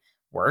actually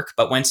work.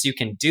 But once you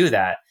can do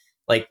that,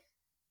 like,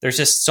 there's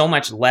just so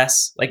much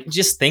less, like,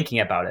 just thinking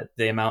about it,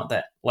 the amount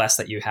less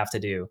that you have to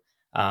do.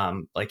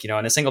 In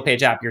a single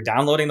page app, you're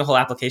downloading the whole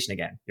application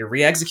again. You're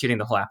re-executing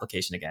the whole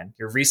application again.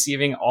 You're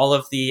receiving all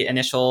of the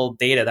initial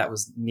data that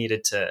was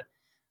needed to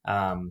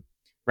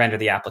render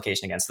the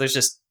application again. So there's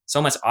just so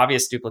much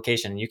obvious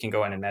duplication, and you can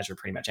go in and measure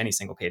pretty much any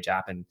single page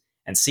app and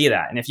see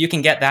that. And if you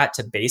can get that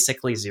to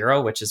basically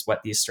zero, which is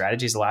what these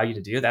strategies allow you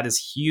to do, that is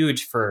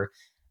huge for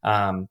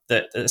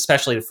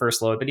especially the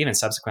first load, but even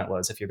subsequent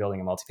loads if you're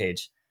building a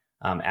multi-page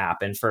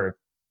app. And for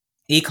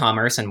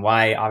e-commerce, and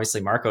why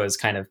obviously Marco is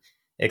kind of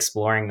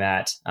exploring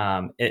that,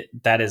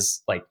 that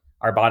is like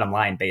our bottom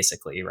line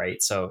basically,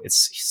 right? So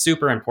it's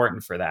super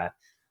important for that.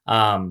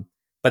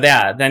 But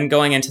yeah, then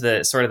going into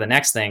the sort of the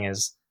next thing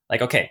is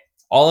like, okay,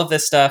 all of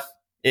this stuff,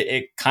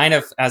 it kind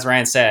of, as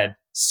Ryan said,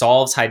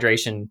 solves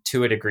hydration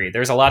to a degree.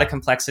 There's a lot of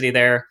complexity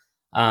there,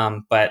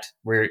 but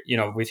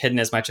we've hidden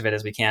as much of it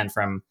as we can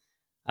from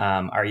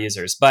our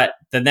users. But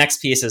the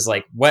next piece is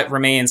like, what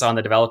remains on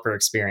the developer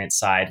experience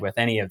side with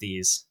any of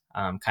these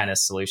kind of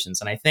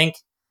solutions? And I think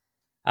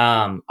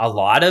a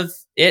lot of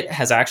it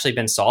has actually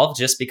been solved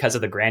just because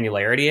of the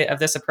granularity of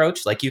this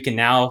approach. Like, you can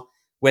now,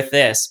 with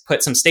this,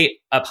 put some state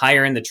up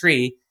higher in the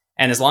tree,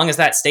 and as long as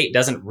that state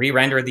doesn't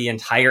re-render the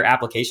entire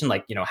application,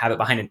 like, have it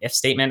behind an if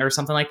statement or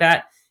something like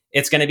that,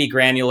 it's going to be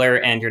granular,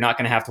 and you're not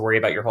going to have to worry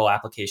about your whole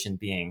application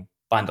being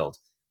bundled.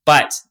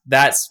 But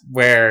that's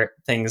where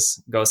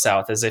things go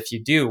south, is if you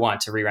do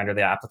want to re-render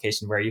the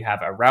application where you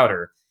have a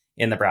router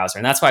in the browser.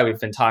 And that's why we've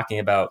been talking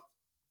about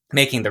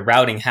making the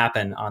routing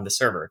happen on the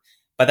server.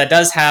 But that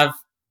does have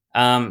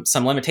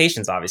some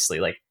limitations,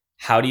 obviously. Like,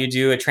 how do you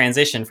do a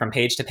transition from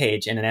page to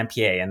page in an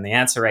MPA? And the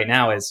answer right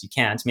now is you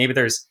can't. Maybe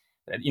there's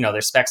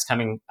specs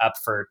coming up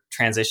for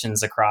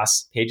transitions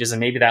across pages, and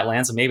maybe that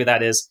lands, and maybe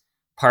that is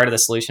part of the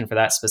solution for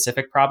that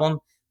specific problem.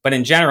 But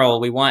in general,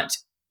 we want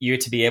you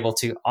to be able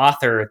to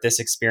author this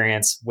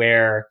experience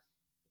where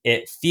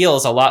it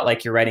feels a lot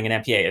like you're writing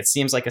an MPA. It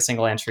seems like a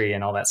single entry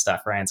and all that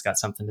stuff. Ryan's got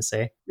something to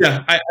say.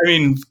 Yeah, I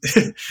mean,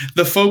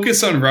 the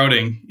focus on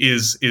routing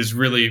is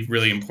really,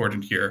 really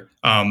important here.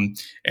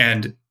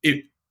 And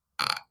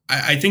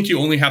I think you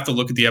only have to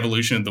look at the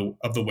evolution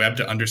of the web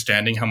to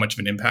understanding how much of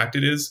an impact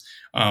it is.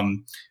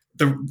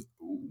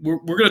 We're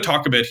going to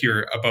talk a bit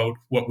here about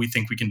what we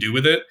think we can do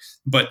with it,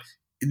 but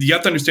you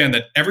have to understand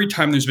that every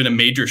time there's been a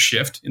major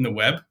shift in the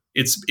web,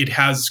 it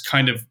has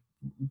kind of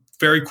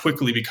very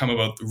quickly become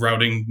about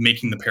routing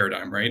making the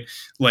paradigm, right?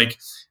 Like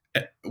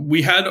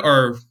we had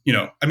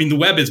the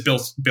web is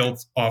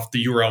built off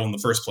the URL in the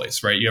first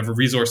place, right? You have a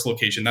resource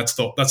location. That's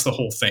the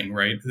whole thing,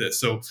 right?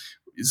 So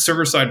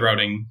server-side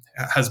routing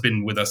has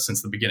been with us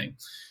since the beginning.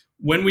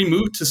 When we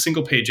moved to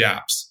single-page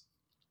apps,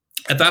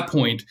 at that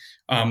point,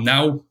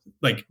 now,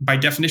 like by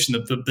definition,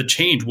 the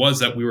change was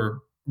that we were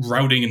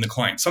routing in the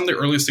client. Some of the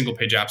earliest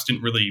single-page apps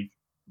didn't really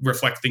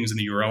reflect things in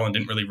the URL and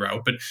didn't really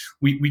route, but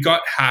we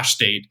got hash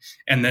state,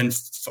 and then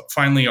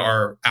finally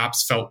our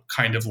apps felt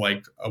kind of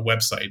like a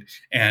website,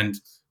 and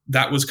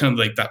that was kind of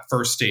like that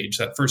first stage,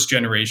 that first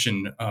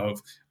generation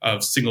of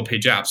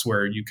single-page apps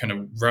where you kind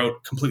of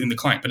route completely in the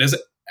client. But as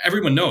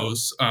everyone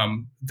knows,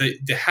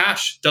 the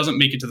hash doesn't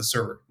make it to the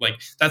server.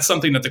 Like that's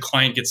something that the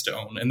client gets to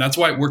own. And that's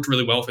why it worked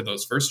really well for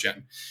those first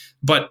gen.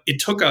 But it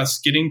took us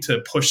getting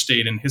to push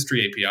state and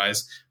history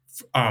APIs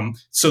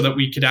so that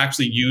we could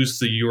actually use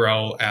the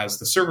URL as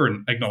the server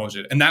and acknowledge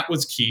it. And that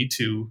was key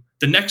to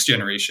the next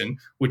generation,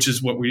 which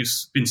is what we've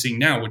been seeing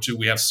now, which is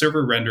we have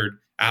server rendered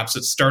apps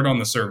that start on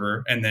the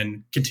server and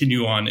then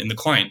continue on in the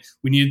client.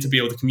 We needed to be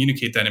able to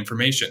communicate that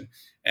information.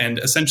 And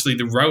essentially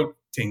the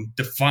routing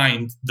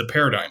defined the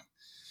paradigm.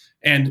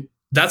 And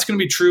that's going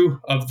to be true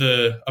of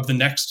the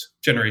next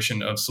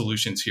generation of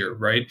solutions here,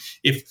 right?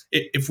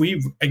 If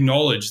we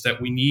acknowledge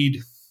that we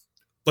need,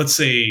 let's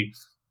say,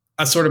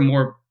 a sort of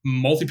more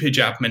multi-page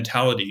app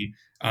mentality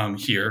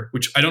here,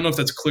 which I don't know if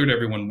that's clear to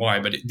everyone why,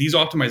 but these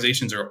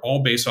optimizations are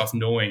all based off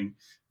knowing,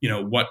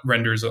 what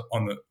renders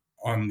on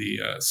the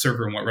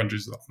server and what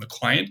renders on the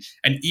client,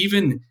 and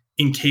even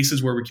in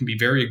cases where we can be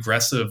very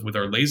aggressive with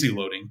our lazy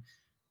loading,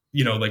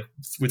 like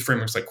with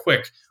frameworks like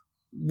Quick.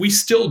 We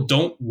still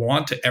don't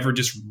want to ever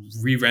just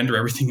re-render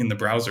everything in the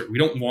browser. We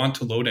don't want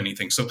to load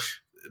anything. So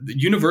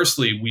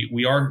universally,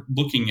 we are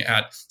looking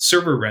at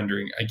server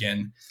rendering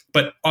again,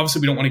 but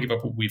obviously we don't want to give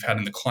up what we've had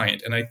in the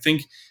client. And I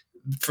think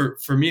for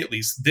me, at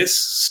least, this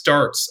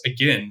starts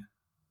again.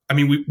 I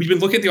mean, we've been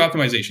looking at the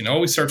optimization. It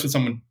always starts with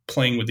someone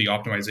playing with the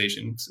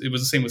optimization. It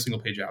was the same with single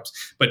page apps.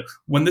 But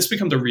when this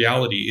becomes a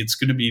reality, it's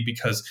going to be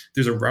because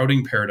there's a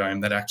routing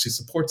paradigm that actually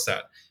supports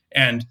that.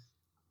 And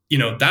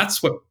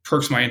that's what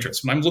perks my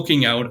interest. When I'm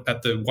looking out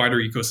at the wider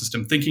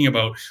ecosystem, thinking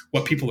about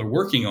what people are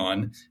working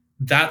on,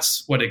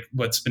 that's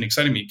what's been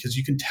exciting me, because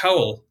you can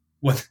tell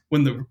when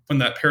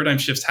that paradigm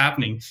shift's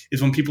happening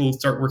is when people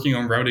start working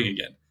on routing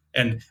again.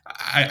 And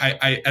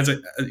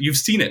you've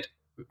seen it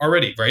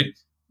already, right?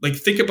 Like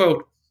think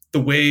about the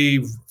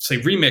way, say,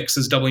 Remix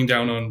is doubling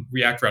down on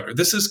React Router.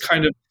 This is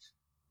kind of,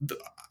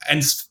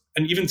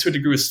 and even to a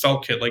degree with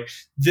SvelteKit, like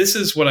this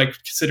is what I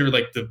consider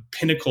like the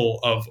pinnacle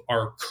of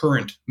our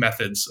current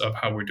methods of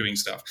how we're doing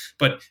stuff.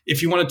 But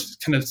if you wanted to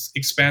kind of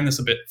expand this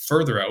a bit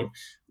further out,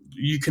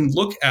 you can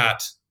look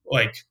at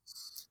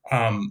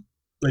I've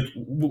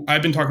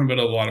been talking about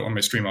it a lot on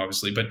my stream,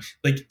 obviously, but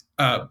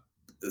I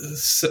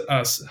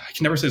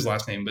can never say his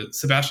last name, but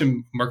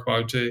Sebastian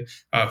Markbauge,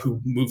 who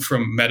moved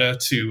from Meta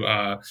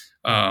to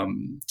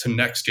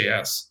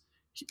Next.js.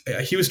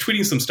 He was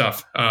tweeting some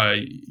stuff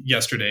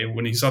yesterday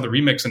when he saw the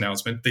Remix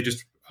announcement. They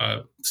just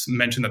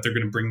mentioned that they're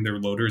going to bring their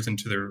loaders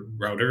into their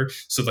router.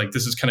 So like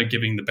this is kind of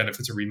giving the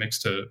benefits of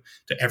Remix to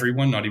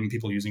everyone, not even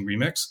people using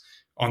Remix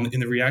in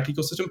the React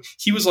ecosystem.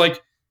 He was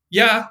like,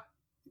 yeah,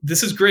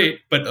 this is great,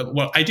 but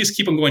I just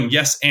keep on going,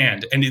 yes,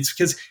 and it's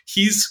because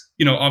he's,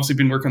 obviously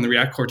been working on the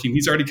React core team.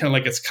 He's already kind of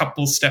like a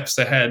couple steps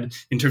ahead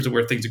in terms of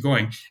where things are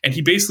going. And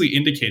he basically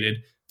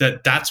indicated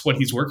that that's what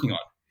he's working on.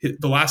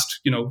 The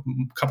last,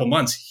 couple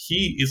months,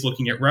 he is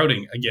looking at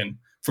routing again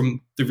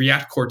from the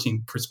React core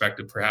team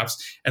perspective,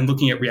 perhaps, and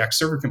looking at React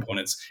server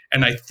components.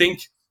 And I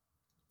think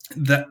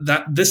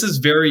that this is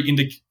very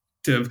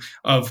indicative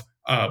of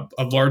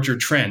a larger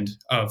trend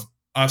of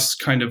us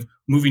kind of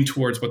moving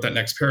towards what that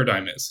next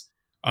paradigm is.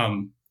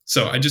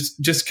 So I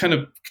just kind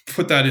of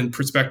put that in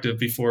perspective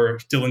before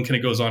Dylan kind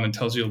of goes on and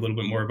tells you a little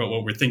bit more about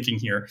what we're thinking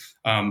here,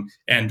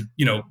 and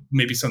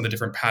maybe some of the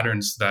different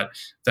patterns that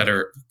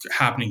are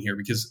happening here,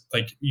 because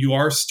like you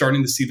are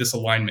starting to see this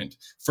alignment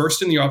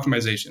first in the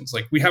optimizations.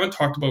 Like we haven't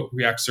talked about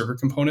React server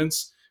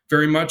components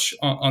very much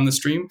on the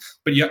stream,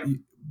 but yeah,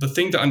 the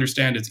thing to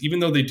understand is even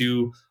though they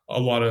do a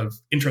lot of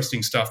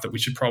interesting stuff that we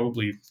should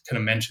probably kind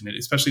of mention it,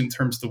 especially in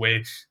terms of the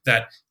way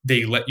that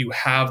they let you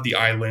have the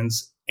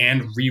islands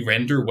and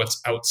re-render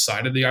what's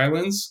outside of the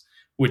islands,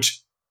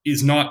 which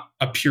is not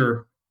a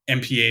pure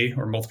MPA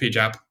or multi-page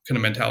app kind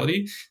of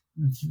mentality.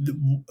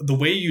 the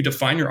way you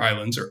define your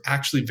islands are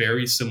actually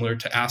very similar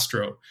to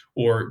Astro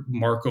or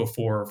Marco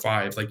 4 or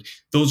 5. Like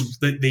those,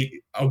 they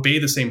obey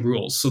the same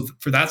rules. So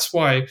that's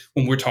why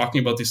when we're talking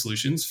about these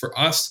solutions, for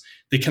us,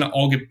 they kind of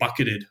all get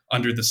bucketed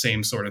under the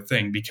same sort of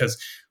thing, because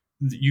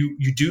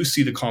you do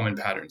see the common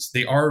patterns.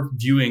 They are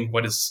viewing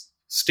what is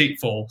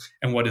stateful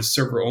and what is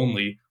server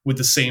only with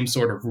the same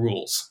sort of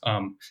rules,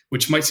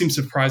 which might seem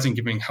surprising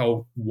given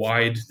how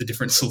wide the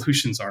different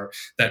solutions are,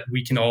 that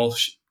we can all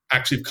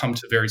actually come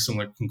to very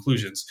similar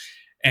conclusions.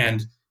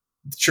 And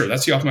sure,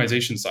 that's the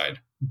optimization side,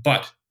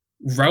 but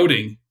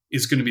routing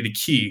is going to be the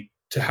key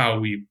to how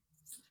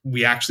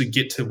we actually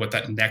get to what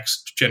that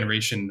next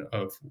generation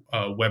of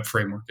web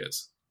framework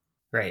is.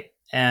 Right.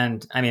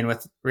 And I mean,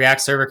 with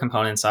React server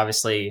components,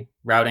 obviously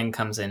routing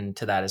comes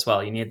into that as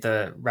well. You need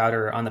the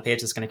router on the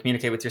page that's going to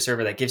communicate with your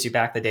server that gives you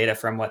back the data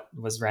from what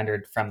was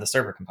rendered from the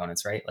server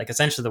components, right? Like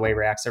essentially the way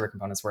React server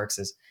components works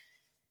is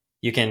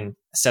you can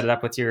set it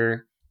up with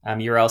your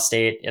URL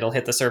state. It'll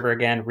hit the server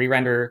again,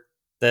 re-render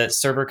the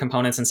server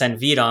components and send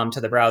VDOM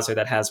to the browser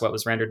that has what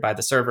was rendered by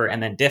the server,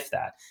 and then diff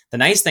that. The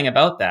nice thing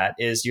about that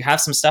is you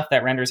have some stuff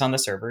that renders on the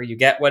server. You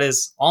get what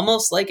is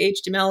almost like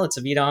HTML. It's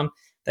a VDOM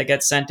that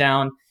gets sent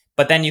down,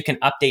 but then you can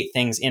update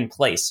things in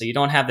place. So you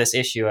don't have this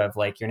issue of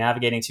like you're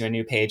navigating to a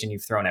new page and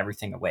you've thrown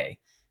everything away,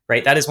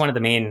 right? That is one of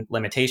the main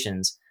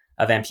limitations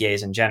of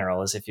MPAs in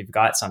general, is if you've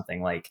got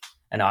something like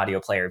an audio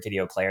player,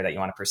 video player that you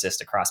want to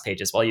persist across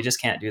pages, well, you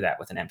just can't do that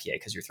with an MPA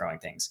because you're throwing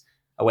things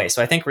away.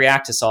 So I think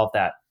React has solved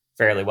that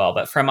fairly well.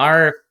 But from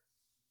our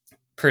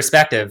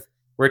perspective,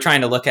 we're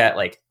trying to look at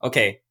like,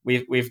 okay,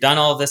 we've done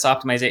all of this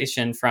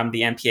optimization from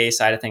the MPA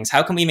side of things.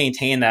 How can we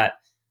maintain that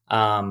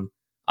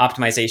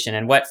optimization,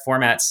 and what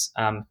formats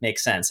make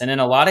sense? And in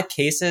a lot of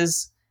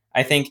cases,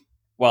 I think,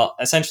 well,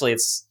 essentially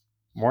it's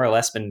more or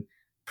less been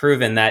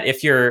proven that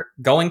if you're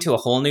going to a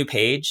whole new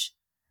page,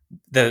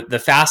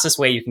 the fastest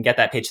way you can get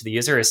that page to the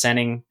user is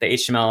sending the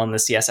HTML and the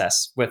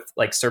CSS with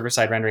like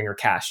server-side rendering or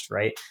cached,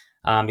 right?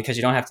 Because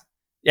you don't have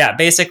to,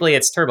 basically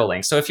it's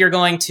TurboLink. So if you're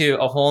going to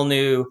a whole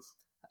new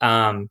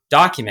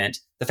document,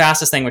 the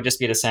fastest thing would just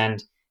be to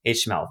send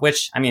HTML,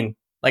 which, I mean,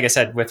 like I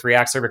said, with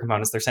React server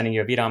components, they're sending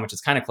you a VDOM, which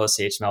is kind of close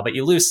to HTML, but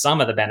you lose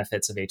some of the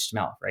benefits of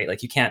HTML, right?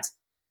 Like you can't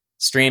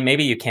stream,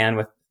 maybe you can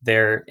with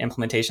their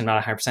implementation, I'm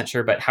not 100%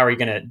 sure, but how are you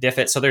going to diff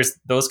it? So there's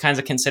those kinds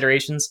of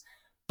considerations.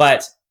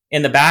 But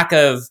in the back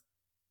of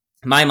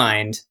my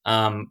mind,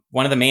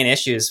 one of the main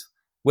issues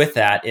with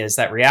that is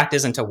that React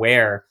isn't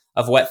aware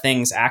of what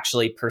things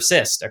actually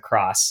persist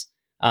across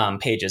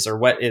pages or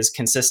what is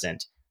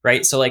consistent,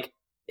 right? So like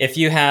if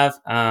you have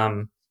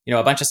a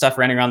bunch of stuff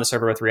rendering on the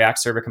server with React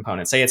server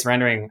components, say it's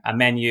rendering a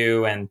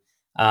menu and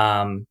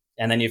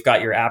then you've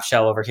got your app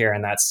shell over here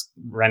and that's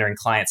rendering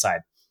client side,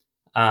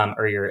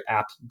 or your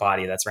app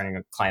body that's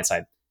rendering client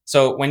side.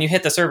 So when you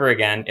hit the server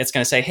again, it's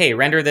going to say, hey,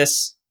 render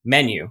this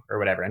menu or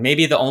whatever. And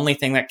maybe the only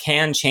thing that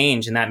can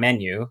change in that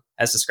menu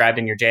as described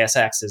in your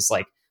JSX is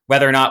like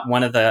whether or not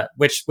one of the,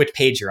 which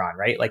page you're on,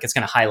 right? Like it's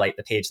going to highlight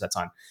the page that's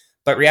on.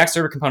 But React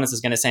server components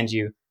is going to send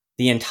you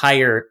the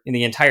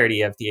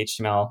entirety of the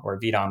HTML or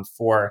VDOM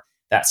for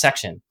that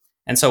section.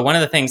 And so one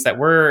of the things that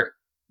we're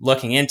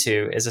looking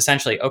into is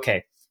essentially,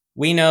 okay,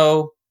 we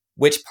know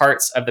which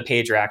parts of the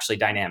page are actually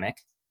dynamic,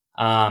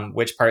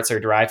 which parts are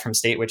derived from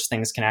state, which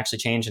things can actually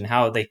change and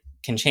how they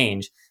can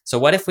change. So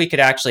what if we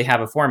could actually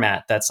have a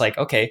format that's like,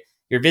 okay,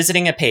 you're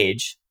visiting a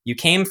page, you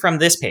came from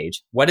this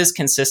page, what is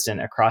consistent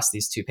across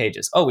these two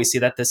pages? Oh, we see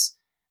that this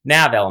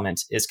nav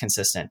element is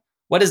consistent.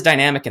 What is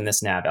dynamic in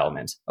this nav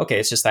element? Okay,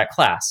 it's just that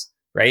class,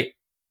 right?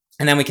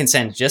 And then we can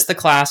send just the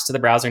class to the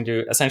browser and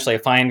do essentially a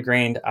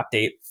fine-grained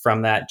update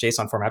from that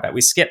JSON format. But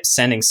we skip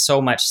sending so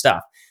much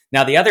stuff.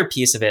 Now, the other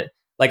piece of it,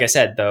 like I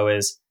said, though,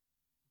 is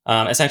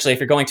essentially if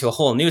you're going to a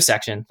whole new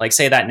section, like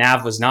say that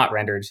nav was not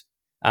rendered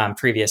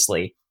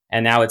previously,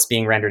 and now it's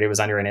being rendered, it was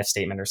under an if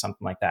statement or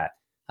something like that.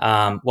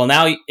 Well,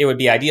 now it would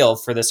be ideal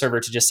for the server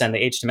to just send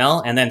the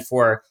HTML and then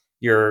for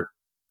your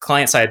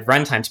client-side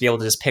runtime to be able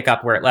to just pick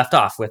up where it left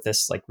off with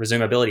this like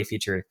resumability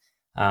feature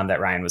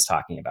that Ryan was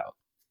talking about.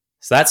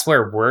 So that's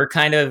where we're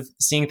kind of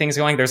seeing things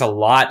going. There's a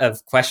lot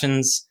of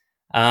questions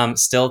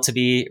still to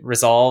be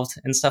resolved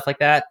and stuff like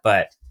that.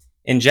 But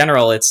in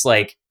general, it's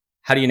like,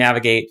 how do you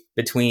navigate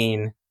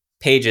between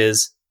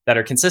pages that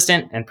are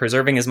consistent and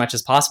preserving as much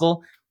as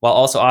possible while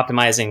also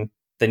optimizing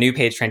the new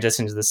page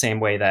transitions the same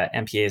way that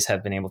MPAs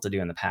have been able to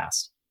do in the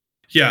past?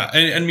 Yeah,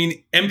 and I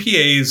mean,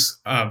 MPAs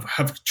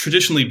have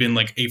traditionally been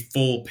like a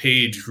full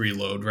page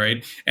reload,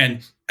 right?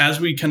 And as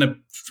we kind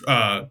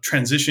of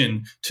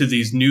transition to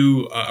these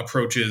new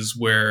approaches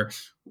where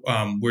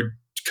we're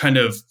kind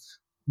of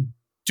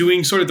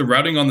doing sort of the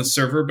routing on the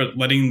server, but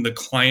letting the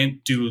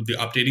client do the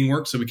updating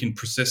work so we can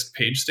persist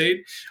page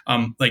state.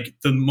 Like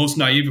the most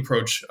naive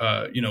approach,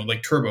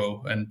 like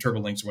Turbo and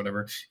TurboLinks or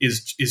whatever,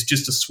 is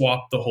just to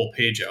swap the whole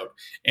page out.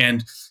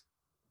 And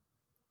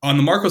on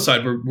the Marco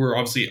side, we're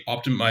obviously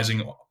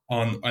optimizing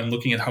on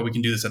looking at how we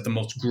can do this at the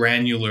most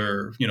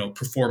granular,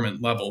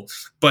 performant level.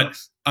 But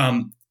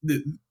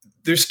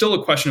there's still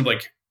a question of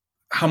like,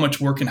 how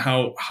much work and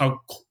how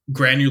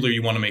granular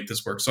you want to make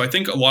this work. So I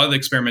think a lot of the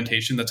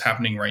experimentation that's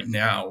happening right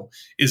now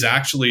is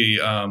actually,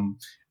 and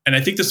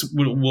I think this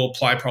will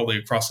apply probably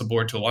across the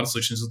board to a lot of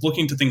solutions, is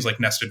looking to things like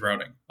nested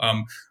routing.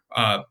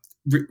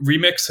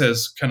 Remix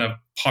has kind of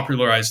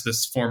popularized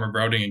this form of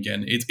routing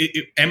again.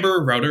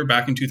 Ember Router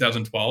back in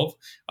 2012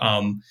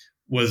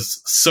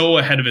 was so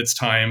ahead of its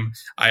time.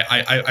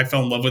 I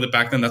fell in love with it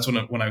back then. That's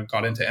when I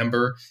got into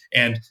Ember.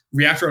 And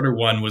React Router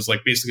 1 was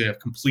like basically a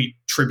complete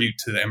tribute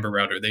to the Ember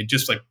Router.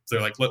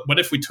 They're like, what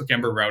if we took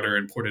Ember Router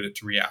and ported it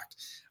to React?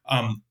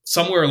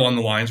 Somewhere along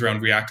the lines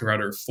around React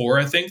Router 4,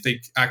 I think,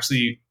 they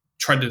actually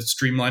tried to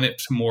streamline it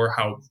to more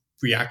how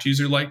React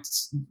user would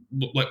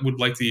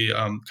like the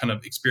kind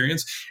of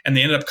experience. And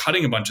they ended up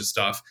cutting a bunch of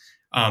stuff,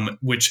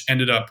 which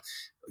ended up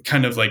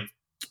kind of like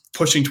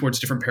pushing towards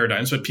different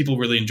paradigms, but people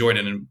really enjoyed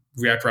it. And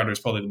React Router is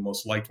probably the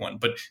most liked one.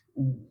 But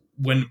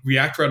when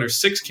React Router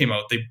 6 came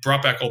out, they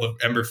brought back all the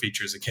Ember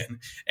features again.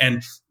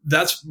 And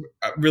it's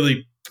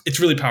really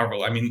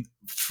powerful. I mean,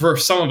 for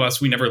some of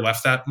us, we never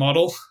left that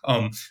model,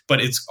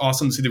 but it's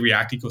awesome to see the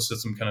React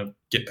ecosystem kind of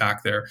get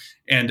back there.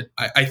 And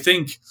I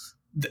think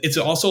it's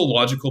also a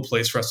logical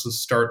place for us to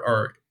start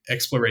our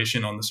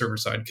exploration on the server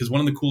side, because one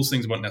of the coolest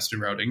things about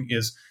nested routing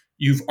is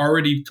you've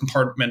already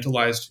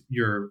compartmentalized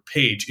your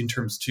page in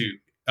terms to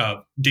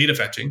data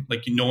fetching,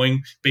 like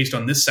knowing based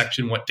on this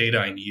section what data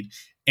I need,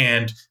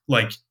 and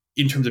like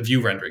in terms of view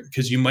rendering,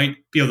 because you might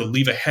be able to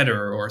leave a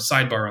header or a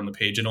sidebar on the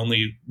page and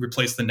only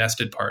replace the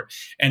nested part.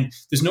 And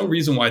there's no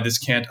reason why this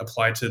can't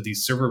apply to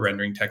these server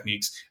rendering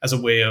techniques as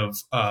a way of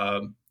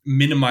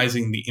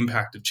minimizing the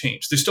impact of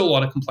change. There's still a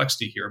lot of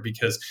complexity here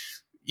because,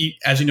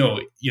 as you know,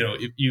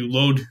 if you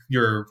load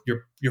your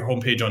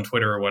homepage on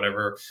Twitter or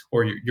whatever,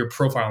 or your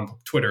profile on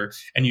Twitter,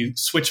 and you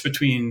switch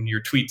between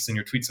your tweets and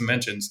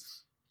mentions,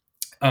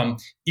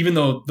 even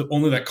though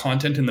only that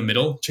content in the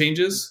middle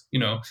changes,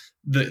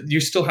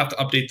 you still have to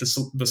update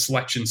the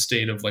selection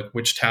state of like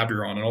which tab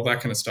you're on and all that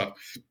kind of stuff.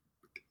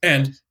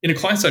 And in a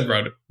client-side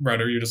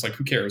router, you're just like,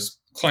 who cares?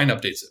 Client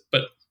updates it.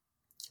 But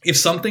if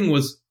something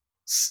was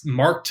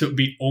marked to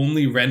be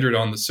only rendered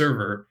on the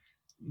server,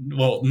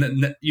 well,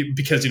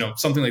 because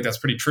something like that's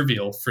pretty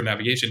trivial for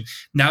navigation.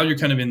 Now you're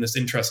kind of in this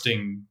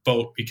interesting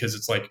boat, because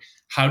it's like,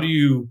 how do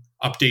you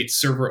update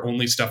server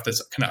only stuff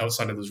that's kind of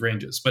outside of those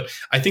ranges? But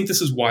I think this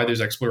is why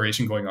there's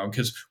exploration going on,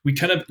 because we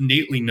kind of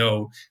innately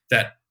know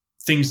that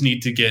things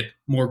need to get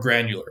more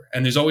granular,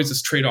 and there's always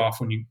this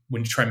trade-off when you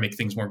try and make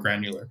things more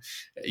granular.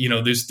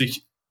 There's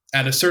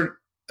at a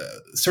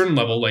certain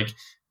level, like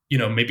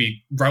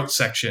maybe route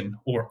section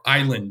or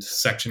island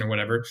section or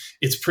whatever,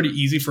 it's pretty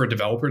easy for a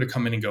developer to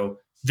come in and go,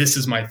 this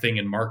is my thing,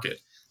 and market.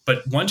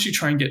 But once you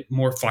try and get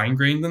more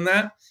fine-grained than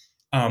that,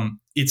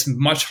 it's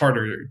much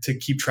harder to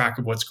keep track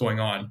of what's going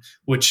on,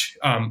 which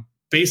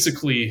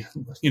basically,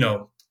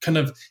 kind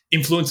of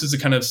influences the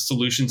kind of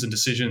solutions and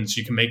decisions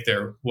you can make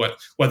there.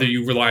 Whether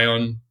you rely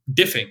on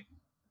diffing,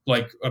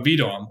 like a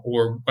VDOM,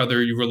 or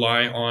whether you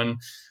rely on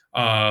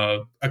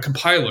a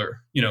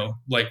compiler,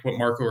 like what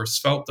Marco or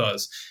Svelte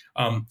does.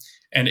 And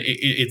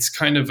it's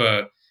kind of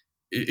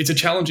it's a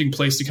challenging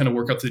place to kind of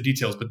work out the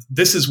details, but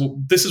this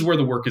is where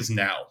the work is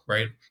now,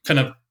 right? Kind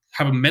of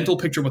have a mental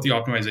picture of what the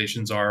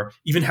optimizations are,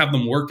 even have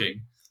them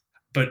working,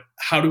 but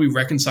how do we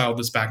reconcile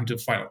this back into a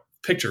final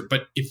picture?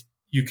 But if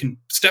you can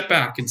step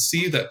back and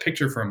see that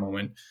picture for a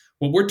moment,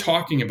 what we're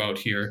talking about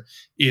here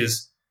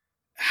is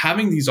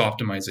having these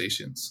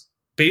optimizations.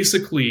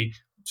 Basically,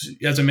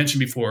 as I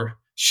mentioned before,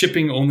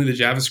 shipping only the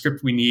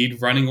JavaScript we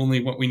need, running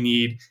only what we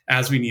need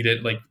as we need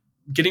it, like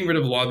getting rid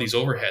of a lot of these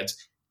overheads,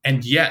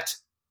 and yet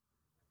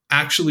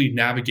actually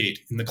navigate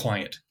in the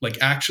client. Like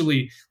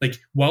actually, like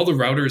while the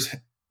routers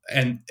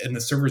and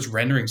the servers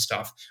rendering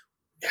stuff,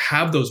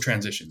 have those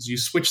transitions. You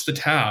switch the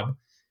tab,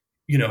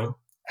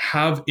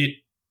 have it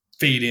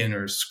fade in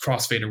or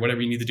crossfade or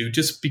whatever you need to do,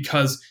 just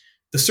because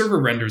the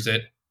server renders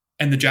it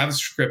and the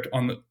JavaScript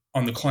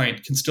on the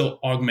client can still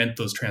augment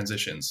those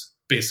transitions,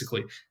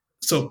 basically.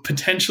 So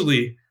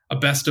potentially a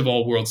best of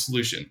all world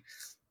solution.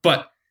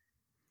 But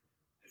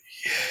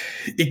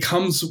it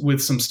comes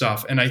with some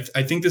stuff, and I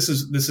think this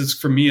is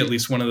for me at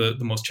least one of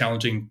the most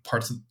challenging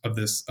parts of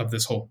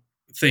this whole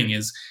thing.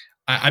 Is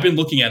I've been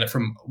looking at it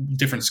from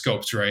different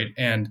scopes, right?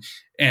 And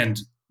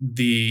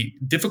the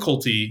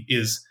difficulty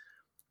is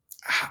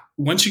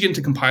once you get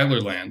into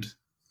compiler land,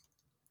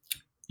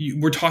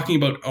 we're talking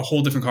about a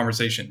whole different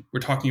conversation.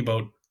 We're talking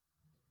about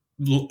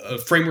a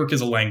framework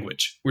as a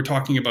language. We're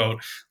talking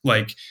about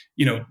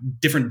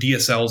different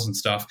DSLs and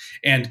stuff,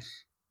 and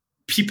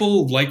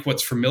people like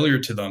what's familiar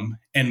to them,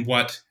 and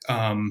what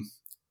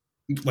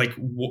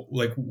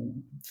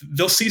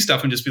they'll see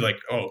stuff and just be like,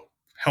 oh,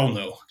 hell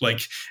no.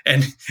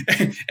 And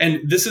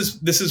this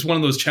is one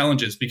of those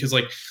challenges, because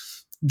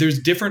there's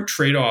different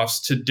trade-offs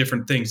to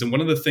different things. And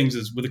one of the things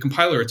is with a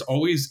compiler, it's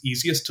always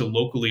easiest to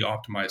locally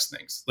optimize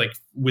things like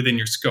within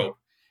your scope.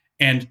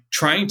 And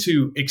trying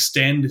to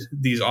extend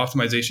these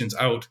optimizations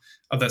out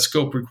of that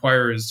scope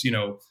requires,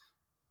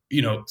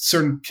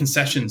 certain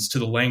concessions to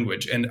the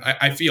language. And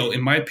I feel,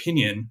 in my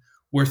opinion,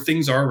 where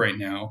things are right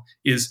now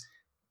is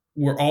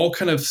we're all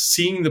kind of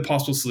seeing the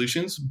possible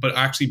solutions, but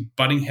actually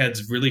butting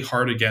heads really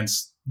hard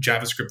against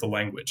JavaScript, the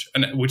language,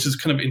 and which is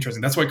kind of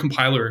interesting. That's why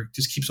compiler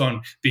just keeps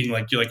on being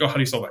like, you're like, oh, how do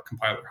you solve that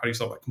compiler? How do you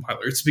solve that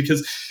compiler? It's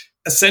because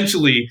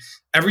essentially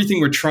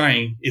everything we're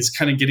trying is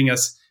kind of getting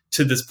us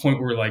to this point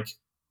where like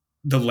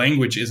the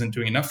language isn't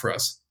doing enough for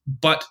us.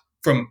 But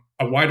from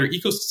a wider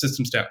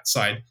ecosystem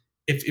side,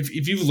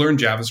 if you've learned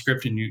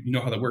JavaScript and you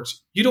know how that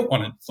works, you don't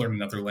want to learn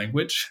another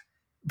language.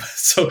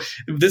 So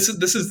this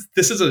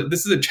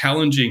is a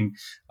challenging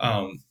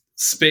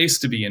space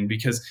to be in,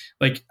 because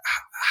like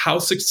how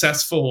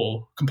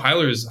successful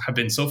compilers have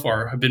been so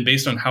far have been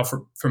based on how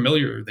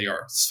familiar they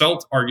are.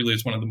 Svelte arguably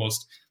is one of the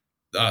most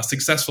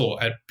successful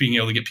at being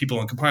able to get people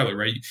on compiler,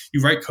 right?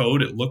 You write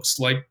code, it looks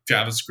like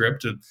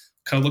JavaScript, it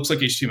kind of looks like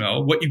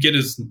HTML. What you get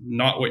is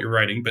not what you're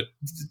writing, but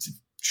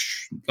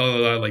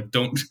like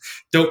don't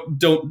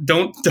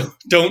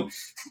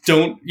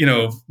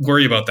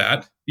worry about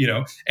that,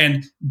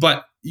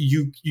 but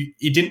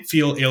it didn't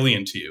feel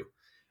alien to you.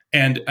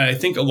 And I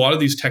think a lot of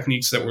these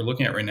techniques that we're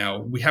looking at right now,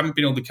 we haven't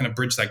been able to kind of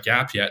bridge that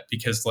gap yet,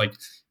 because like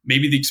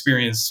maybe the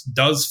experience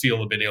does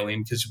feel a bit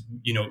alien because,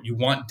 you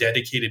want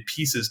dedicated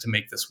pieces to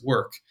make this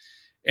work.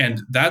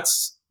 And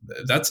that's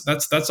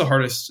the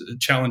hardest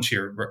challenge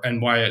here,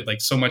 and why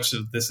like so much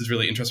of this is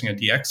really interesting at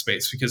DX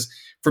space, because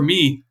for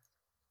me,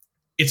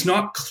 it's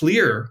not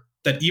clear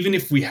that even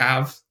if we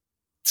have,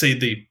 say,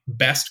 the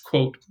best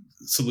quote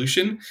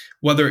solution,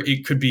 whether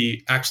it could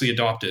be actually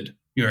adopted,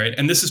 right?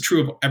 And this is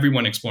true of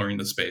everyone exploring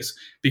the space,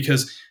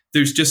 because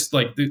there's just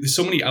like, there's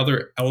so many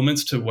other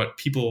elements to what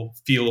people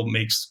feel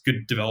makes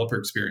good developer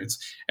experience.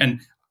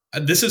 And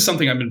this is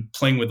something I've been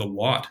playing with a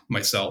lot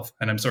myself.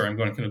 And I'm sorry, I'm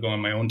going to go on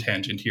my own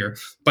tangent here,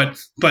 but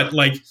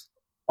like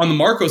on the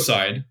Marco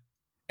side,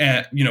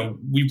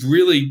 we've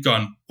really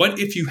gone, what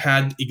if you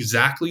had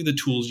exactly the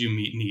tools you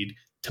need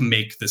to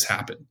make this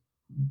happen,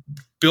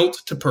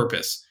 built to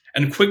purpose?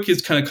 And Quick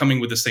is kind of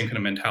coming with the same kind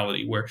of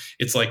mentality, where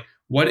it's like,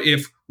 what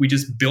if we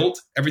just built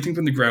everything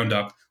from the ground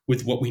up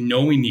with what we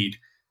know we need?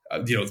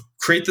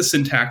 Create the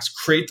syntax,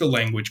 create the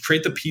language,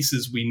 create the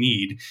pieces we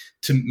need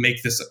to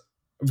make this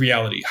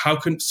reality. How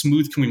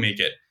smooth can we make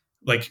it?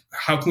 Like,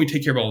 how can we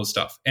take care of all this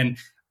stuff? And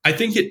I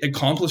think it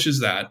accomplishes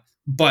that,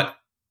 but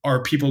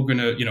are people going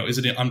to, is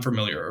it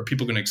unfamiliar? Are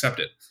people going to accept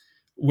it?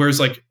 Whereas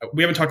like,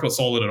 we haven't talked about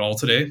Solid at all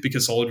today,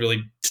 because Solid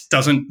really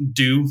doesn't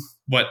do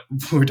what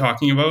we're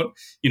talking about,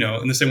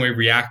 in the same way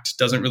React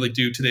doesn't really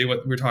do today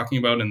what we're talking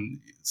about, and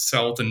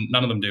Svelte, and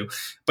none of them do.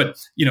 But,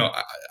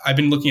 I've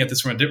been looking at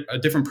this from a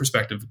different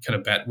perspective kind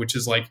of bet, which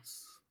is like,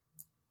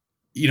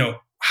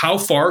 how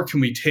far can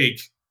we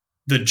take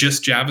the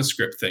just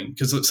JavaScript thing?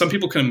 Because some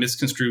people kind of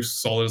misconstrue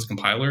Solid as a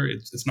compiler.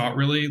 It's not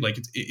really like,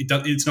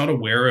 it's not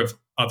aware of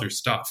other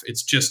stuff.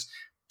 It's just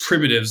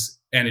primitives,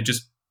 and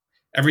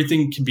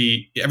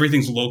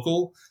everything's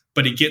local,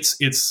 but it gets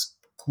its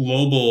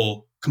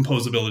global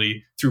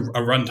composability through a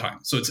runtime.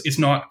 So it's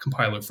not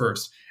compiler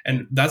first.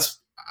 And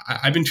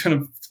I've been kind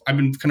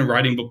of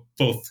riding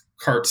both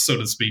carts, so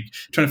to speak,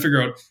 trying to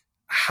figure out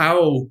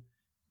how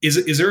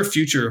is there a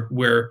future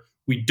where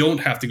we don't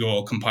have to go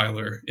all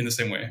compiler in the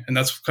same way? And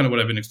that's kind of what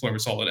I've been exploring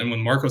with Solid. And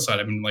when Marco side,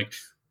 I've been like,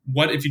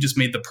 what if you just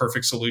made the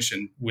perfect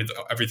solution with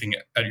everything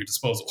at your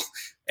disposal?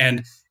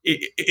 And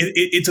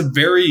it's a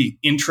very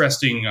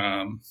interesting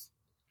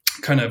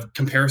kind of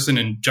comparison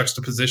and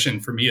juxtaposition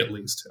for me, at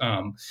least,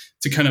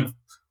 to kind of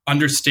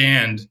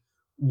understand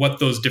what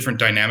those different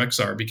dynamics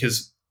are,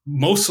 because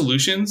most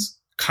solutions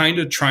kind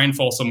of try and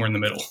fall somewhere in the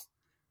middle.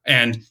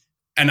 And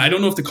I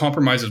don't know if the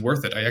compromise is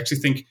worth it. I actually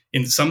think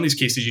in some of these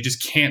cases, you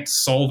just can't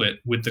solve it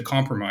with the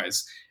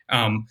compromise.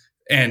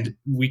 And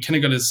we kind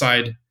of got to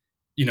decide,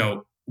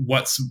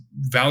 what's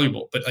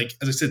valuable. But like,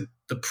 as I said,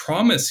 the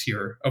promise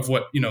here of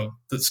what,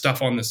 the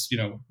stuff on this,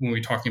 when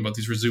we're talking about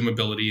these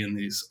resumability and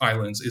these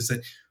islands, is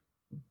that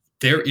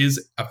there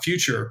is a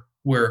future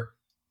where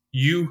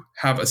you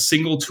have a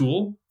single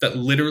tool that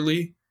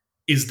literally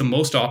is the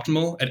most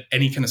optimal at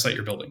any kind of site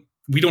you're building.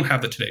 We don't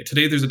have that today.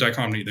 Today, there's a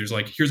dichotomy. There's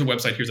like, here's a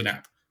website, here's an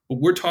app.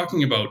 What we're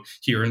talking about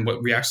here, and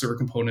what React Server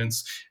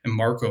Components and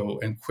Marco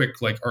and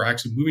Quick like are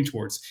actually moving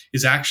towards,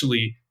 is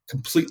actually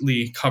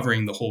completely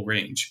covering the whole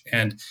range.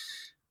 And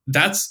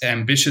that's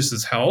ambitious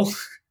as hell.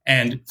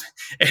 And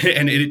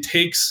it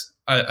takes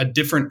a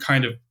different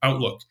kind of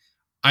outlook.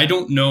 I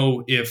don't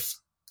know if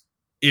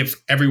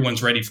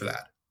everyone's ready for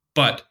that,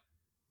 but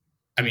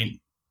I mean,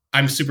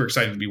 I'm super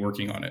excited to be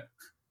working on it.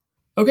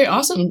 Okay,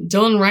 awesome.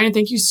 Dylan and Ryan,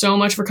 thank you so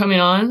much for coming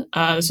on.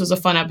 This was a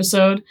fun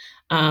episode.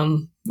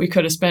 We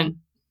could have spent,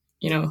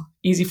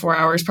 easy 4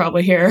 hours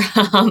probably here,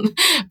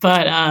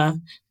 but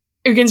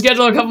you can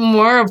schedule a couple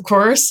more, of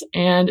course.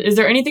 And is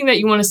there anything that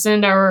you want to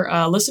send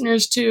our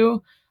listeners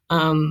to,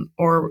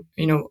 or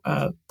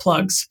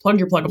plugs? Plug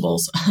your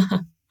pluggables.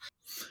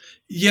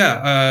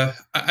 Yeah,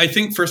 I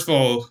think first of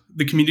all,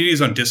 the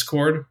communities on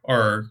Discord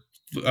are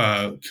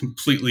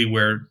completely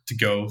where to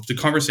go. The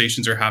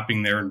conversations are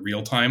happening there in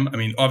real time. I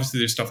mean, obviously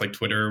there's stuff like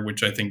Twitter,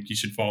 which I think you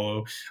should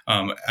follow,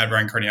 at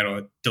Ryan Carniato,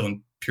 at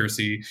Dylan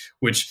Piercy,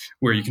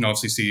 where you can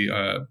obviously see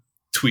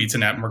tweets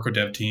and at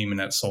MarcoDev team and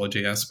at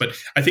SolidJS. But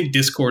I think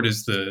Discord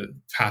is the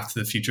path to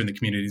the future in the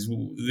communities.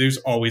 There's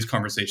always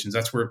conversations.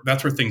 That's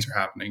where things are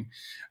happening.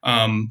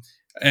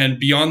 And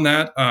beyond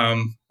that,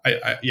 I'm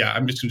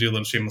just gonna do a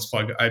little shameless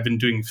plug. I've been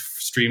doing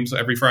streams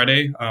every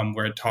Friday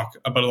where I talk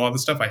about a lot of the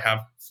stuff. I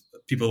have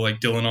people like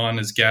Dylan on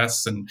as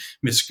guests and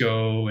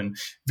Misko and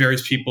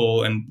various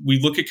people. And we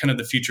look at kind of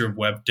the future of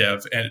web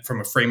dev and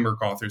from a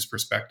framework author's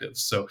perspective.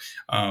 So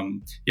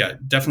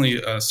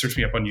definitely search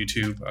me up on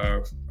YouTube.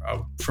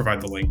 I'll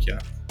provide the link. Yeah.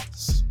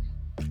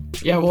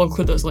 Yeah, we'll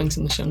include those links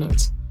in the show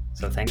notes.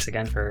 So thanks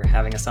again for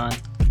having us on.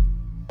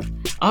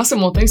 Awesome.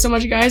 Well, thanks so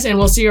much, guys, and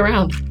we'll see you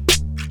around.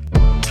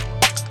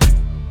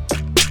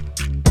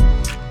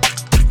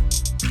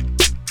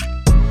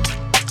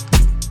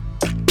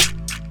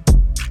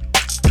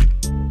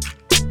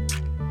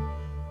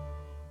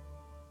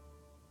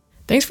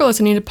 Thanks for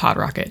listening to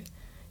PodRocket.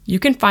 You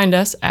can find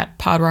us at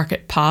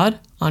PodRocketPod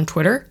on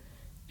Twitter,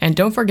 and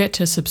don't forget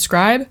to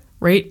subscribe,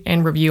 rate,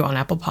 and review on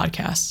Apple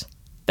Podcasts.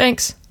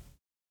 Thanks.